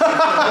impressions?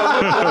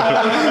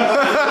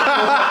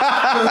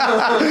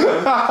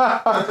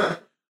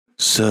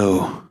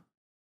 So,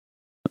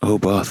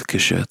 Oboth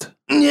Cachette,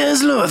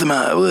 Yes,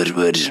 Lorthamar.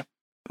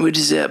 What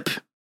is up?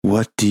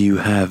 what do you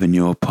have in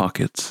your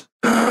pockets?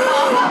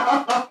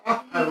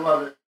 I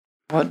love it.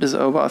 What does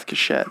Oboth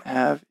Cachette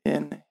have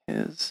in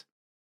his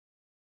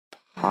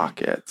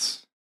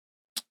pockets?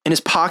 In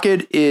his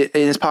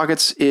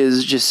pockets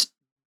is just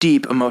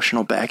deep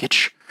emotional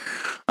baggage.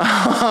 He's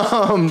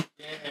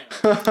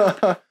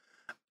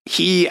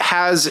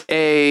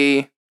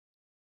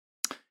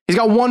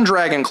got one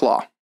dragon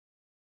claw.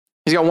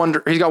 He's got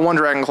one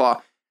dragon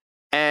claw,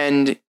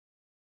 and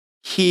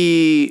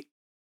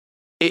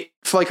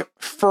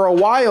for a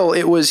while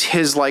it was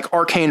his like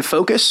arcane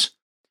focus.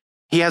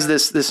 He has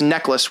this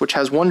necklace which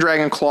has one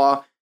dragon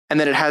claw, and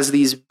then it has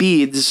these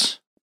beads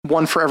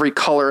one for every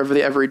color of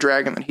every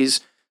dragon that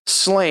he's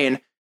slain.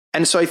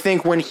 And so I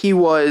think when he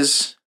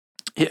was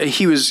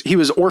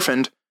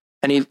orphaned,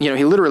 and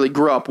he literally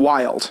grew up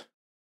wild,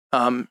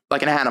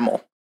 like an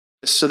animal.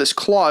 So this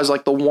claw is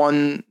like the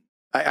one.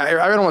 I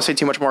don't want to say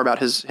too much more about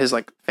his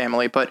like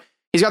family, but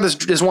he's got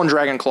this one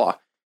dragon claw,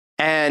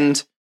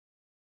 and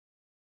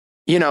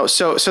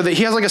so that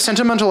he has like a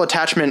sentimental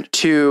attachment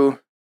to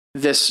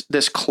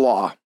this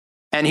claw,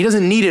 and he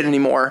doesn't need it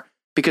anymore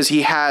because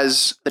he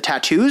has the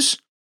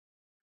tattoos.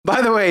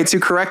 By the way, to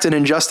correct an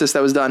injustice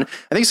that was done,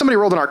 I think somebody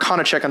rolled an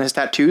Arcana check on his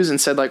tattoos and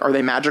said, like, are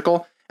they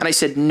magical? And I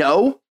said,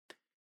 no.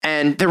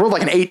 And they rolled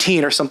like an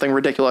 18 or something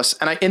ridiculous.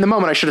 And in the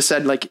moment, I should have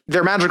said, like,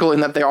 they're magical in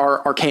that they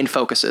are arcane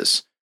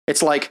focuses.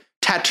 It's like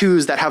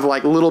tattoos that have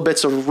like little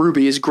bits of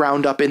rubies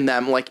ground up in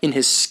them, like in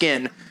his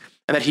skin,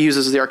 and that he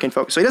uses as the arcane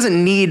focus. So he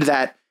doesn't need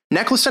that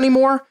necklace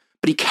anymore,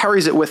 but he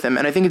carries it with him.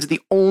 And I think it's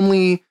the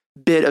only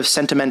bit of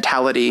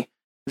sentimentality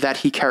that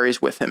he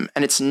carries with him.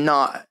 And it's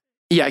not...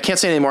 Yeah, I can't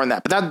say any more than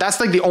that. But that's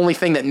like the only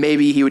thing that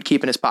maybe he would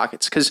keep in his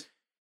pockets, because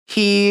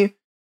he's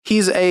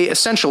a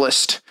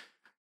essentialist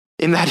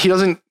in that he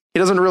doesn't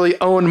really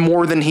own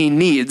more than he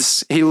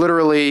needs. He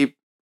literally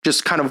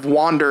just kind of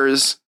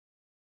wanders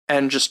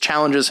and just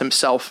challenges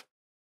himself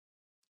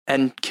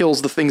and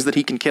kills the things that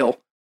he can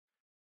kill.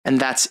 And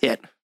that's it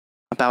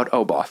about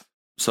Oboth.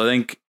 So I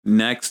think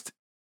next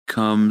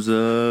comes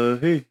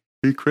hey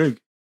Craig.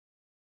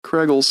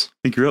 Craigles. I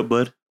think you're up,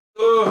 bud.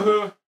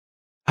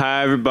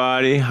 Hi,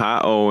 everybody. Hi,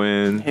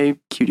 Owen. Hey,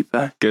 cutie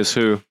pie. Guess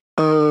who?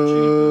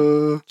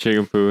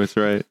 Chicken Poo, that's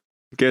right.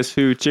 Guess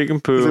who? Chicken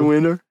Poo. Is it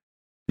Winder?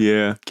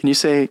 Yeah. Can you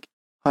say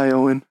hi,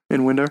 Owen,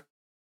 in Winder?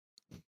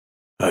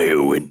 Hi,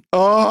 Owen.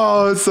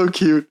 Oh, it's so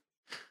cute.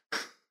 I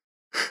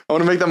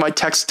want to make that my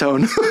text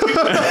tone.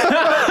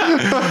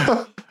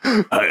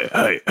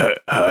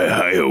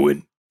 Hi,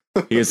 Owen.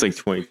 He gets like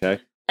 20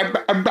 texts.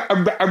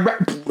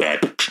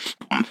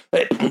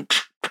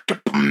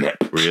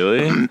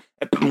 Really?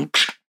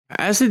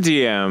 As a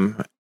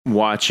DM,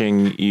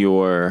 watching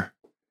your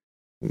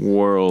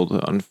world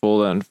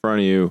unfold out in front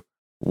of you,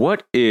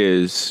 what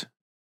is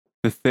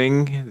the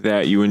thing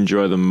that you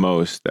enjoy the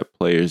most that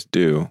players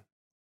do?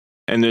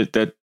 And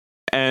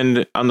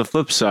and on the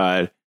flip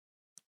side,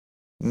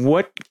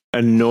 what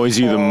annoys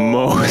you the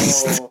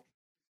most?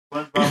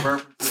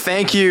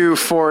 Thank you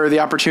for the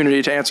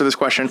opportunity to answer this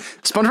question.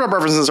 SpongeBob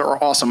references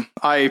are awesome.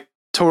 I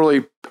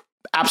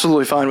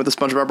absolutely fine with the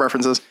SpongeBob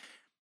references.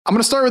 I'm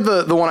going to start with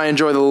the one I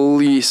enjoy the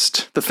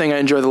least, the thing I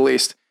enjoy the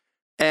least.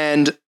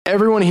 And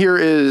everyone here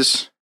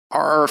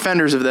are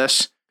offenders of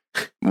this.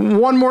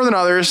 One more than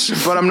others,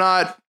 but I'm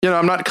not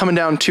coming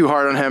down too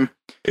hard on him.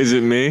 Is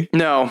it me?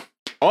 No.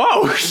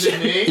 Oh,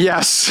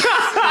 yes.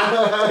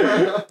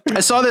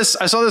 I saw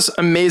this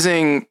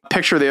amazing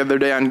picture the other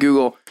day on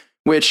Google,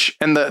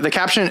 and the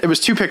caption, it was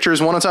two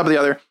pictures, one on top of the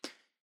other.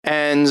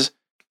 And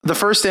the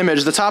first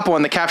image, the top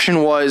one, the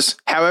caption was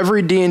how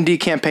every D&D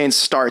campaign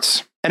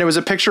starts. And it was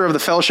a picture of the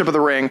Fellowship of the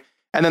Ring.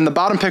 And then the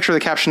bottom picture of the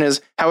caption is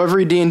how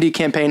every D&D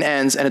campaign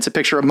ends. And it's a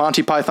picture of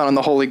Monty Python and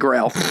the Holy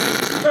Grail.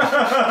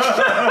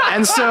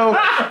 And so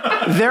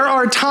there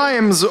are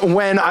times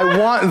when I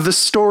want the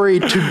story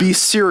to be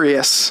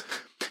serious,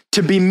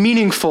 to be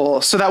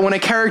meaningful, so that when a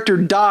character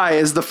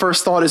dies, the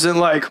first thought isn't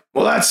like,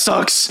 well, that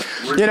sucks.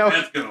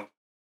 Yeah.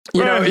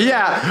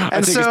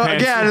 And so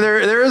again,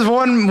 there is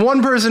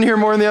one person here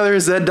more than the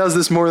others that does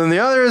this more than the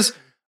others.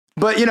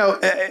 But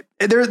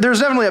there's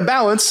definitely a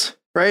balance,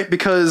 right?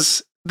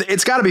 Because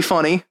it's got to be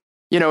funny.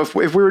 If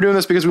we were doing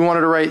this because we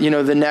wanted to write,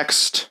 the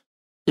next,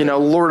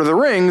 Lord of the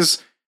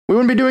Rings, we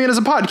wouldn't be doing it as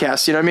a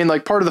podcast. You know what I mean?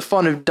 Like, part of the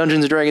fun of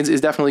Dungeons and Dragons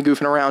is definitely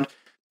goofing around.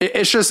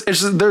 It's just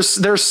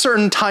there's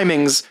certain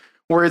timings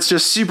where it's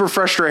just super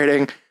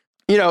frustrating,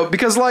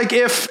 because like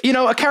if,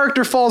 a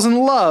character falls in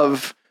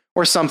love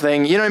or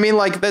something, you know what I mean?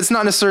 Like, that's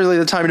not necessarily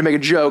the time to make a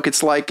joke.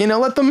 It's like,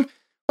 let them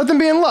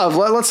be in love.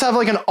 Let's have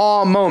like an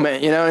awe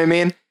moment. You know what I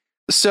mean?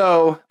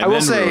 So I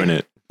will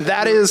say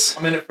that is,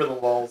 I'm in it for the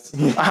lulz.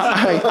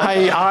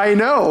 I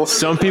know.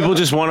 Some people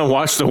just want to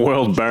watch the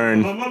world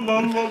burn. I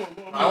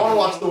want to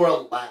watch the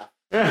world laugh.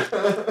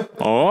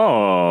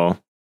 Oh.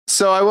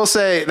 So I will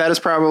say that is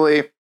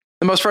probably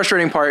the most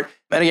frustrating part.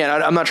 And again,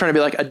 I'm not trying to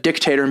be like a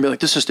dictator and be like,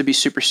 this has to be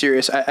super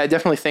serious. I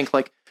definitely think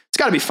like it's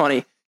got to be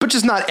funny, but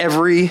just not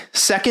every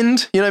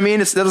second. You know what I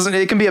mean?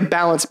 It can be a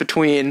balance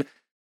between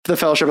the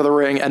Fellowship of the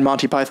Ring and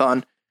Monty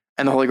Python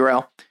and the Holy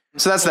Grail.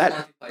 So that's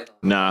that.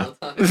 Nah.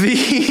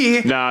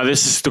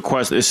 This is the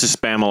question. This is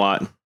spam a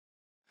lot.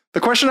 The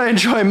question I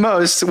enjoy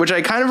most, which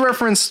I kind of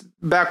referenced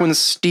back when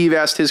Steve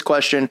asked his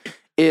question,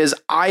 is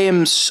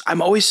I'm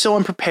always so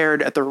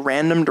unprepared at the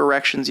random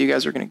directions you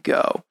guys are going to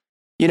go.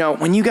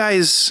 When you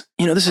guys,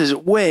 this is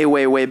way,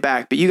 way, way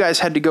back, but you guys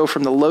had to go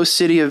from the low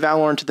city of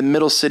Valorn to the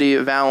middle city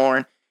of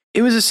Valorn.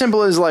 It was as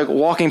simple as like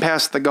walking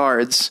past the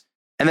guards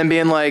and then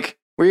being like,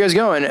 where are you guys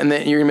going? And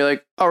then you're going to be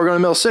like, oh, we're going to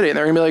the middle city. And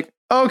they're going to be like,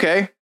 oh,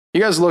 okay. You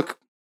guys look,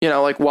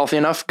 like wealthy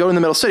enough, go in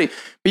the middle city.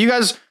 But you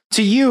guys,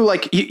 to you,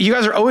 like you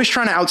guys are always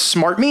trying to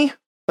outsmart me.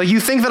 Like you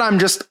think that I'm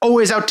just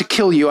always out to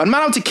kill you. I'm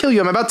not out to kill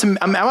you. I'm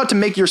about to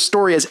make your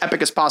story as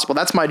epic as possible.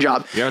 That's my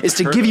job, is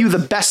to give you the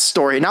best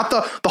story, not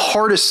the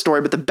hardest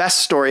story, but the best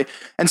story.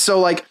 And so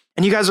like,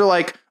 and you guys are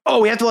like, oh,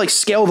 we have to like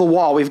scale the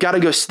wall. We've got to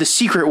go the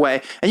secret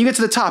way. And you get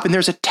to the top and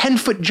there's a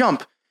 10-foot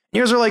jump.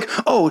 You guys are like,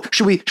 oh,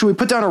 should we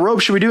put down a rope?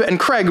 Should we do it? And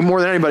Craig,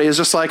 more than anybody, is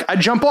just like, I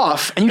jump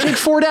off and you take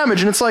 4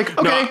 damage. And it's like,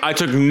 okay. No, I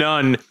took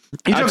none.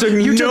 I took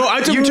 1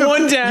 damage. You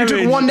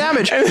took 1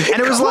 damage. And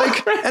it was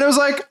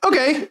like,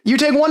 okay, you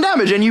take 1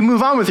 damage and you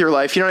move on with your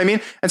life. You know what I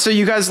mean? And so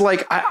you guys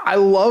like, I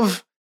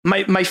love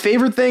my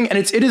favorite thing. And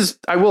it is,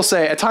 I will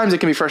say at times it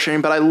can be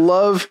frustrating, but I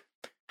love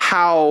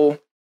how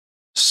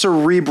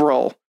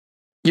cerebral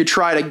you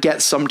try to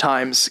get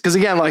sometimes. Because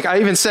again, like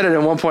I even said it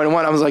in 1.1,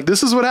 I was like,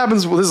 this is what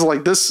happens.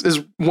 This is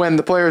when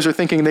the players are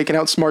thinking they can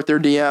outsmart their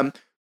DM,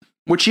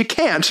 which you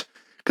can't.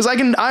 Because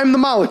I'm the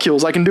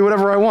molecules. I can do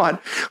whatever I want.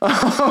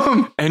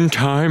 End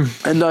time.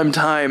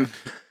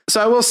 So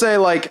I will say,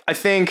 like, I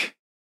think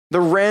the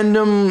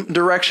random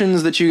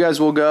directions that you guys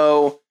will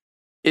go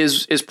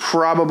is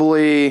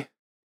probably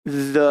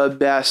the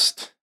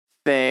best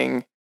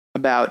thing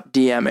about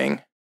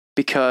DMing,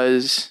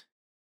 because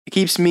it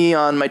keeps me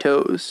on my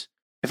toes.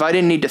 If I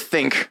didn't need to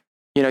think,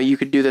 you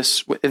could do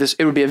this.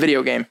 It would be a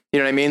video game. You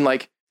know what I mean?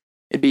 Like,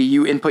 it'd be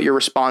you input your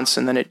response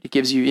and then it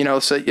gives you,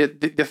 so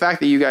the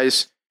fact that you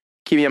guys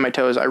keep me on my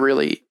toes, I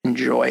really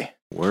enjoy.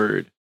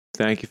 Word.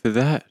 Thank you for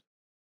that.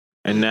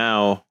 And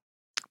now,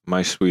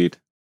 my sweet,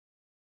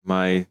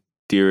 my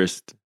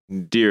dearest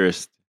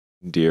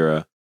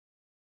Dira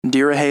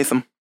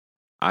Hatham.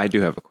 I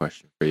do have a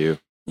question for you.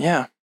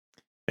 Yeah.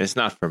 It's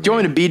not for me. Do you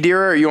want me to be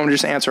Dira, or you want me to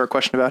just answer a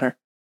question about her?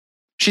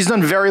 She's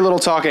done very little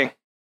talking.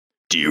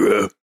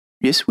 Dira.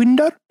 Yes,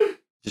 Windar?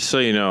 Just so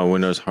you know,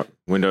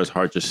 Windows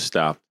Heart just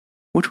stopped.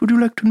 What would you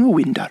like to know,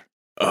 Windar?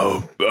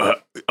 Oh,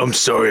 I'm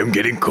sorry, I'm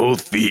getting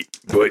cold feet,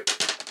 but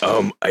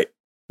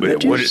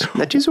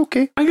that is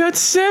okay. I got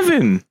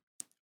 7.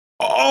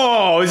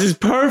 Oh, this is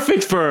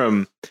perfect for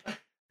him.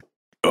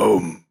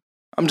 I'm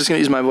just gonna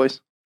use my voice.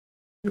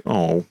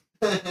 Oh,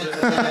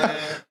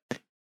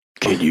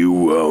 can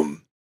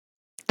you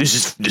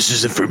this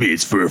isn't for me,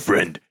 it's for a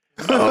friend.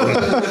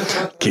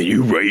 Can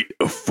you write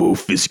a full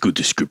physical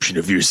description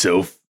of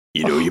yourself?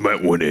 You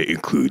might want to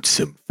include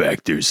some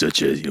factors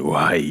such as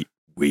height,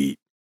 weight.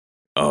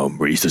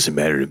 Race doesn't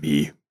matter to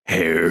me.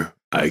 Hair,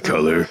 eye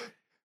color,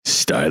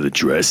 style of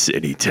dress,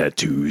 any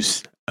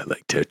tattoos. I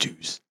like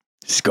tattoos.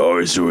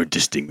 Scars or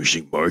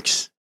distinguishing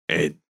marks.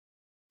 And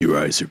your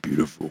eyes are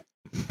beautiful.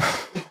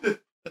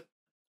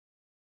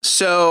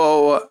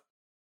 So,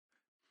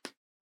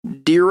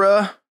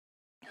 Dira,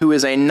 who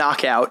is a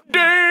knockout.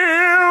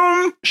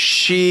 damn!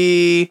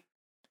 She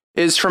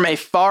is from a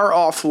far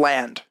off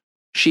land.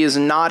 She is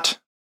not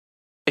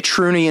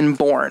Etrunian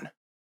born.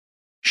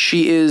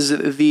 She is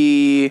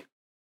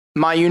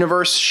my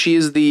universe, she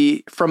is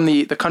from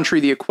the country,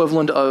 the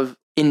equivalent of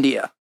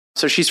India.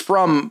 So she's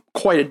from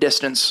quite a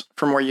distance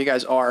from where you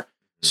guys are.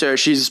 So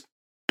she's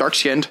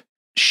dark-skinned.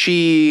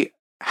 She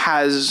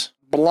has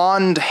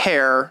blonde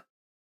hair,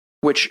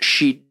 which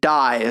she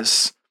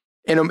dyes.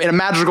 In a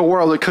magical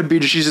world, it could be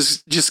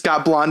she's just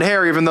got blonde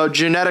hair, even though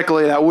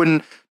genetically that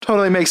wouldn't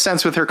totally make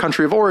sense with her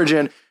country of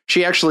origin.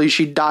 She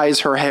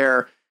dyes her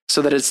hair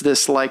so that it's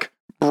this like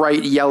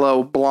bright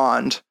yellow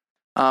blonde,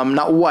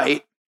 not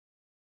white.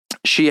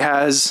 She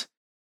has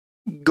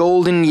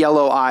golden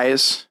yellow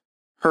eyes.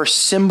 Her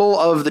symbol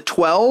of the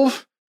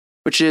 12,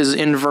 which is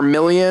in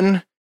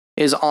vermilion,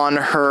 is on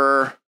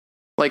her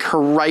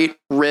right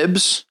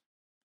ribs,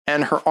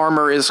 and her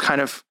armor is kind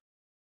of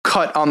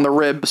cut on the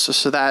ribs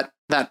so that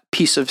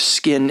piece of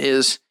skin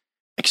is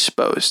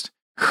exposed.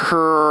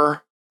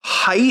 Her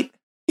height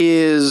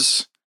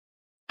is,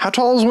 how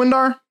tall is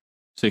Windar?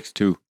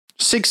 6'2".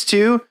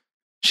 6'2".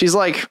 She's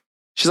like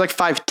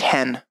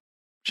 5'10".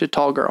 She's a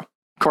tall girl,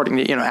 according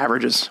to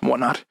averages and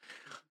whatnot.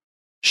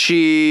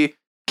 She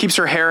keeps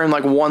her hair in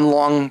like one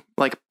long,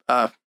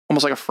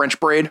 almost like a French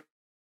braid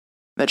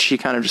that she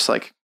kind of just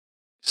like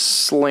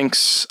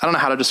slinks. I don't know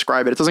how to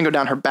describe it. It doesn't go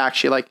down her back.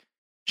 She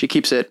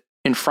keeps it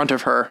in front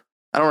of her.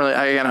 I don't really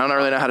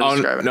know how to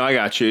describe it. No, I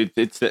got you.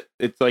 It's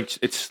like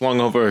it's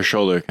slung over her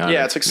shoulder, kind of.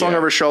 Yeah, it's like slung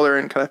over her shoulder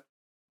and kind of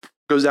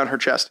goes down her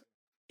chest.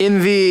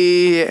 In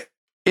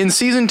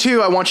season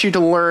 2, I want you to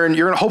learn.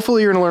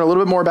 Hopefully you're gonna learn a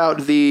little bit more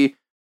about the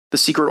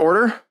Secret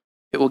Order.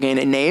 It will gain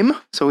a name,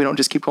 so we don't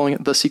just keep calling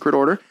it the Secret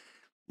Order.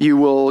 You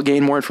will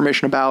gain more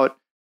information about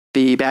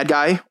the bad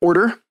guy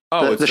order.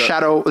 Oh, the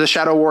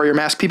Shadow Warrior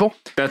mask people.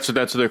 That's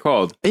what they're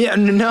called. Yeah,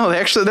 no,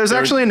 there's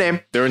actually a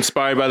name. They're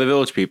inspired by the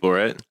Village People,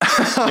 right?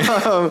 Wait,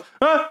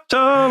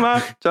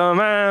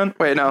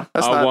 no,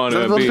 that's I not. want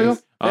to be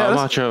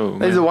macho.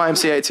 These are the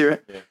YMCA too,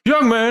 right? Yeah.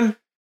 Young man.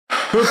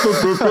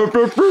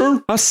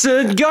 I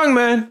said, young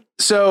man.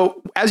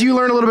 So, as you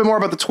learn a little bit more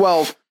about the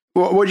 12,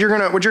 what you're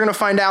gonna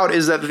find out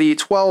is that the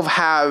 12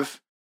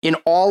 have, in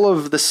all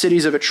of the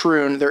cities of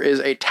Etrun, there is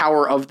a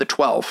Tower of the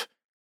 12.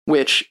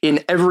 Which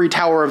in every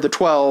Tower of the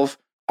 12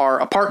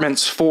 are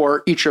apartments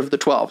for each of the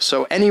 12.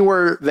 So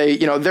anywhere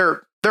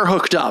they're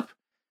hooked up,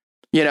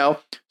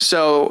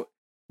 So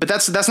but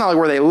that's not like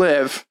where they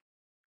live.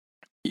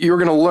 You're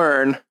going to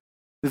learn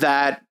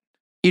that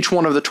each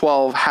one of the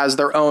 12 has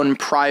their own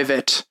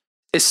private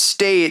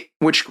estate,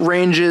 which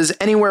ranges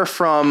anywhere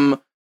from,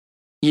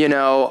 you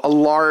know, a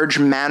large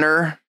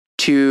manor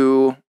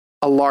to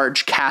a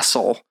large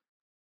castle,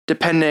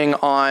 depending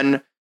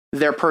on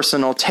their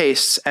personal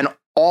tastes. And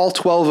all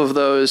 12 of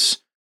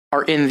those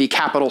are in the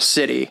capital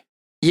city.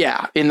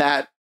 Yeah, in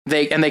that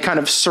they kind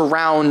of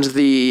surround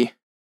the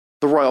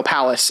royal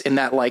palace, in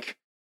that, like,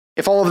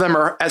 if all of them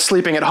are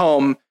sleeping at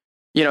home,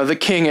 you know, the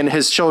king and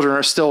his children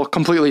are still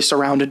completely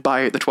surrounded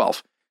by the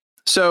 12.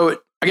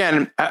 So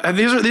again,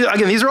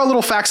 these are all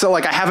little facts that,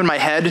 like, I have in my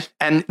head,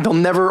 and they'll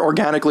never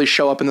organically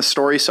show up in the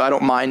story, so I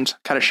don't mind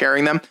kind of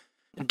sharing them.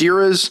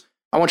 Dira's,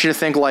 I want you to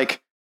think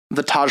like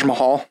the Taj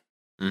Mahal.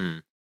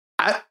 Mm.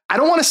 I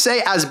don't want to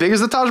say as big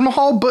as the Taj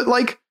Mahal, but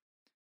like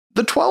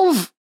the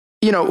 12,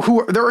 you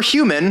know, they're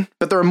human,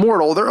 but they're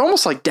immortal. They're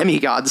almost like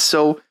demigods.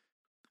 So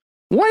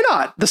why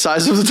not the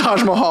size of the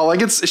Taj Mahal?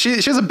 Like, she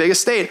has a big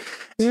estate.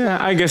 Yeah,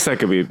 I guess that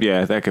could be.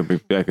 Yeah, that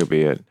could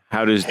be it.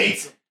 How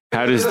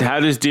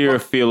does Dira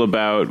feel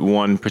about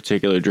one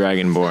particular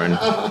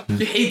dragonborn?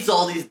 He hates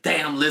all these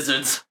damn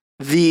lizards.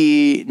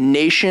 The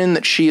nation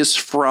that she is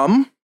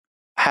from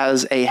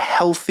has a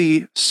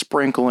healthy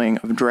sprinkling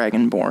of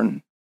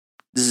dragonborn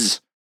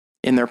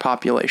in their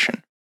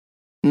population.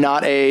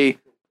 Not a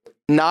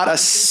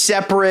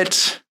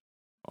separate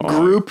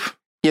group,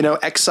 you know,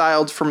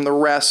 exiled from the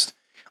rest.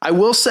 I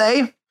will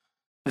say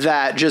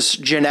that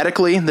just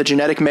genetically, the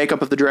genetic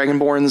makeup of the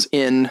dragonborns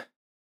in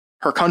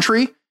her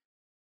country,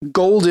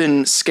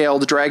 golden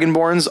scaled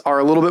dragonborns are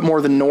a little bit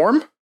more the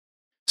norm.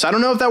 So I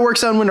don't know if that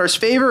works out in Windar's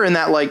favor, in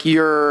that, like,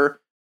 you're,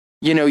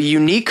 you know,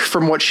 unique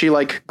from what she,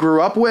 like,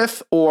 grew up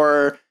with,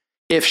 or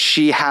if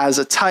she has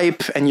a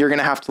type and you're going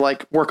to have to,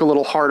 like, work a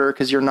little harder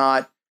because you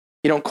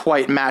don't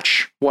quite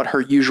match what her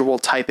usual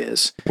type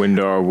is.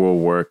 Windar will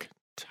work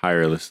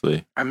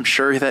tirelessly. I'm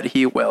sure that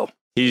he will.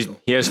 He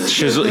has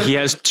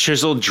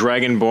chiseled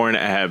dragonborn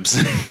abs.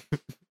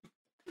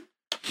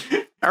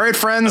 All right,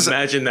 friends.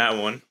 Imagine that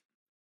one.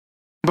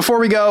 Before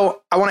we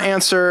go, I want to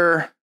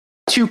answer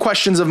 2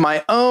 questions of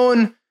my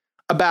own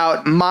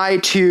about my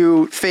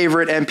 2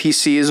 favorite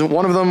NPCs.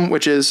 One of them,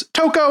 which is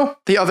Toko.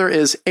 The other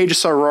is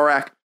Aegisar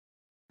Rorak.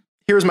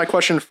 Here's my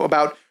question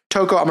about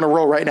Toko. I'm going to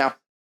roll right now.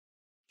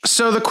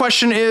 So the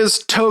question is,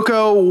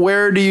 Toko,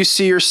 where do you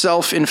see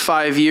yourself in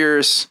 5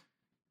 years?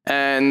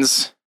 And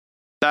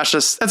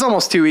that's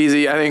almost too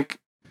easy. I think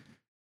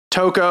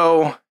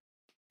Toko,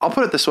 I'll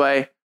put it this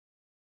way.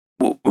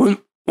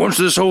 Once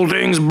this whole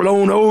thing's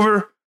blown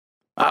over,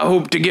 I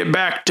hope to get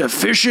back to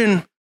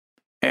fishing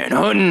and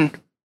hunting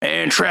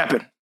and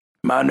trapping.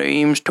 My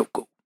name's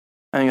Toko.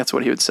 I think that's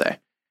what he would say.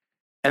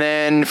 And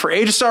then for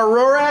Aegisar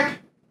Rorak,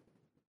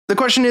 the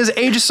question is,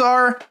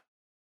 Aegisar,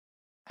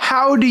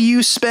 how do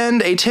you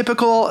spend a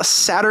typical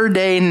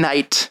Saturday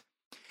night?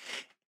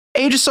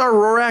 Aegisar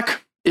Rorak,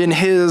 in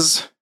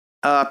his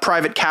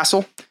private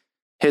castle,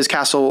 his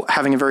castle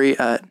having a very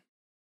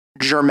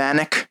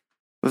Germanic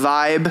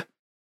vibe,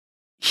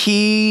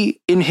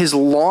 in his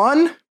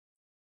lawn,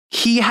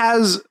 he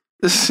has,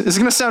 this is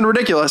going to sound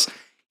ridiculous,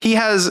 he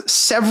has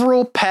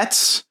several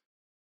pets,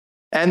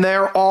 and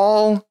they're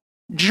all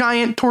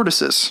giant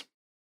tortoises.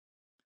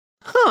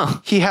 Huh.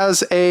 He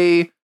has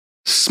a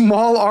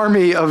small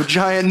army of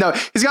giant, no,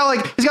 he's got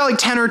like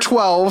 10 or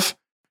 12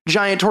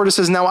 giant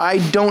tortoises. Now, I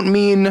don't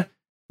mean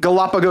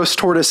Galapagos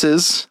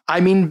tortoises. I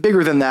mean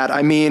bigger than that.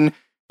 I mean,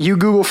 you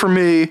Google for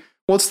me,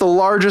 what's the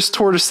largest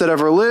tortoise that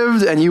ever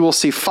lived, and you will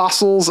see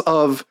fossils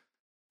of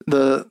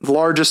the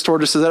largest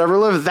tortoises that ever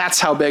lived. That's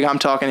how big I'm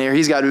talking here.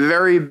 He's got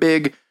very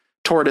big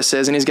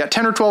tortoises, and he's got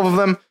 10 or 12 of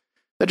them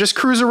that just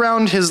cruise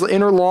around his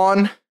inner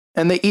lawn,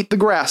 and they eat the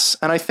grass.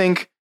 And I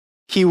think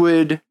he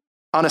would,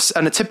 on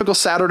a typical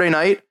Saturday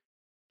night,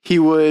 he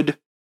would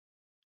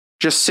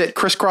just sit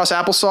crisscross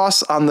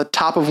applesauce on the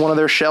top of one of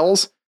their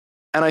shells,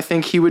 and I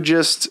think he would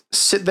just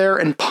sit there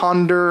and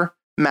ponder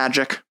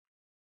magic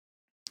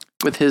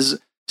with his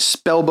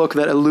spell book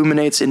that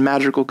illuminates in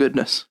magical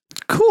goodness.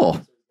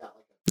 Cool.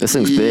 This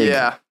thing's big.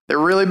 Yeah, they're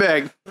really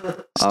big.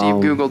 Steve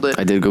Googled it.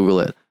 I did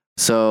Google it.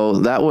 So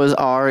that was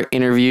our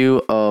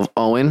interview of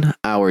Owen,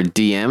 our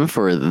DM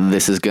for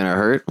This Is Gonna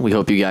Hurt. We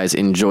hope you guys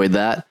enjoyed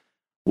that.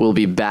 We'll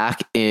be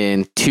back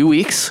in 2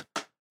 weeks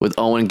with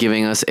Owen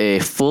giving us a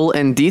full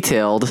and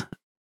detailed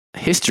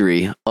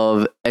history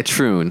of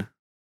Etrun.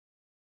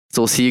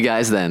 So we'll see you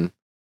guys then.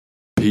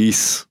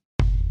 Peace.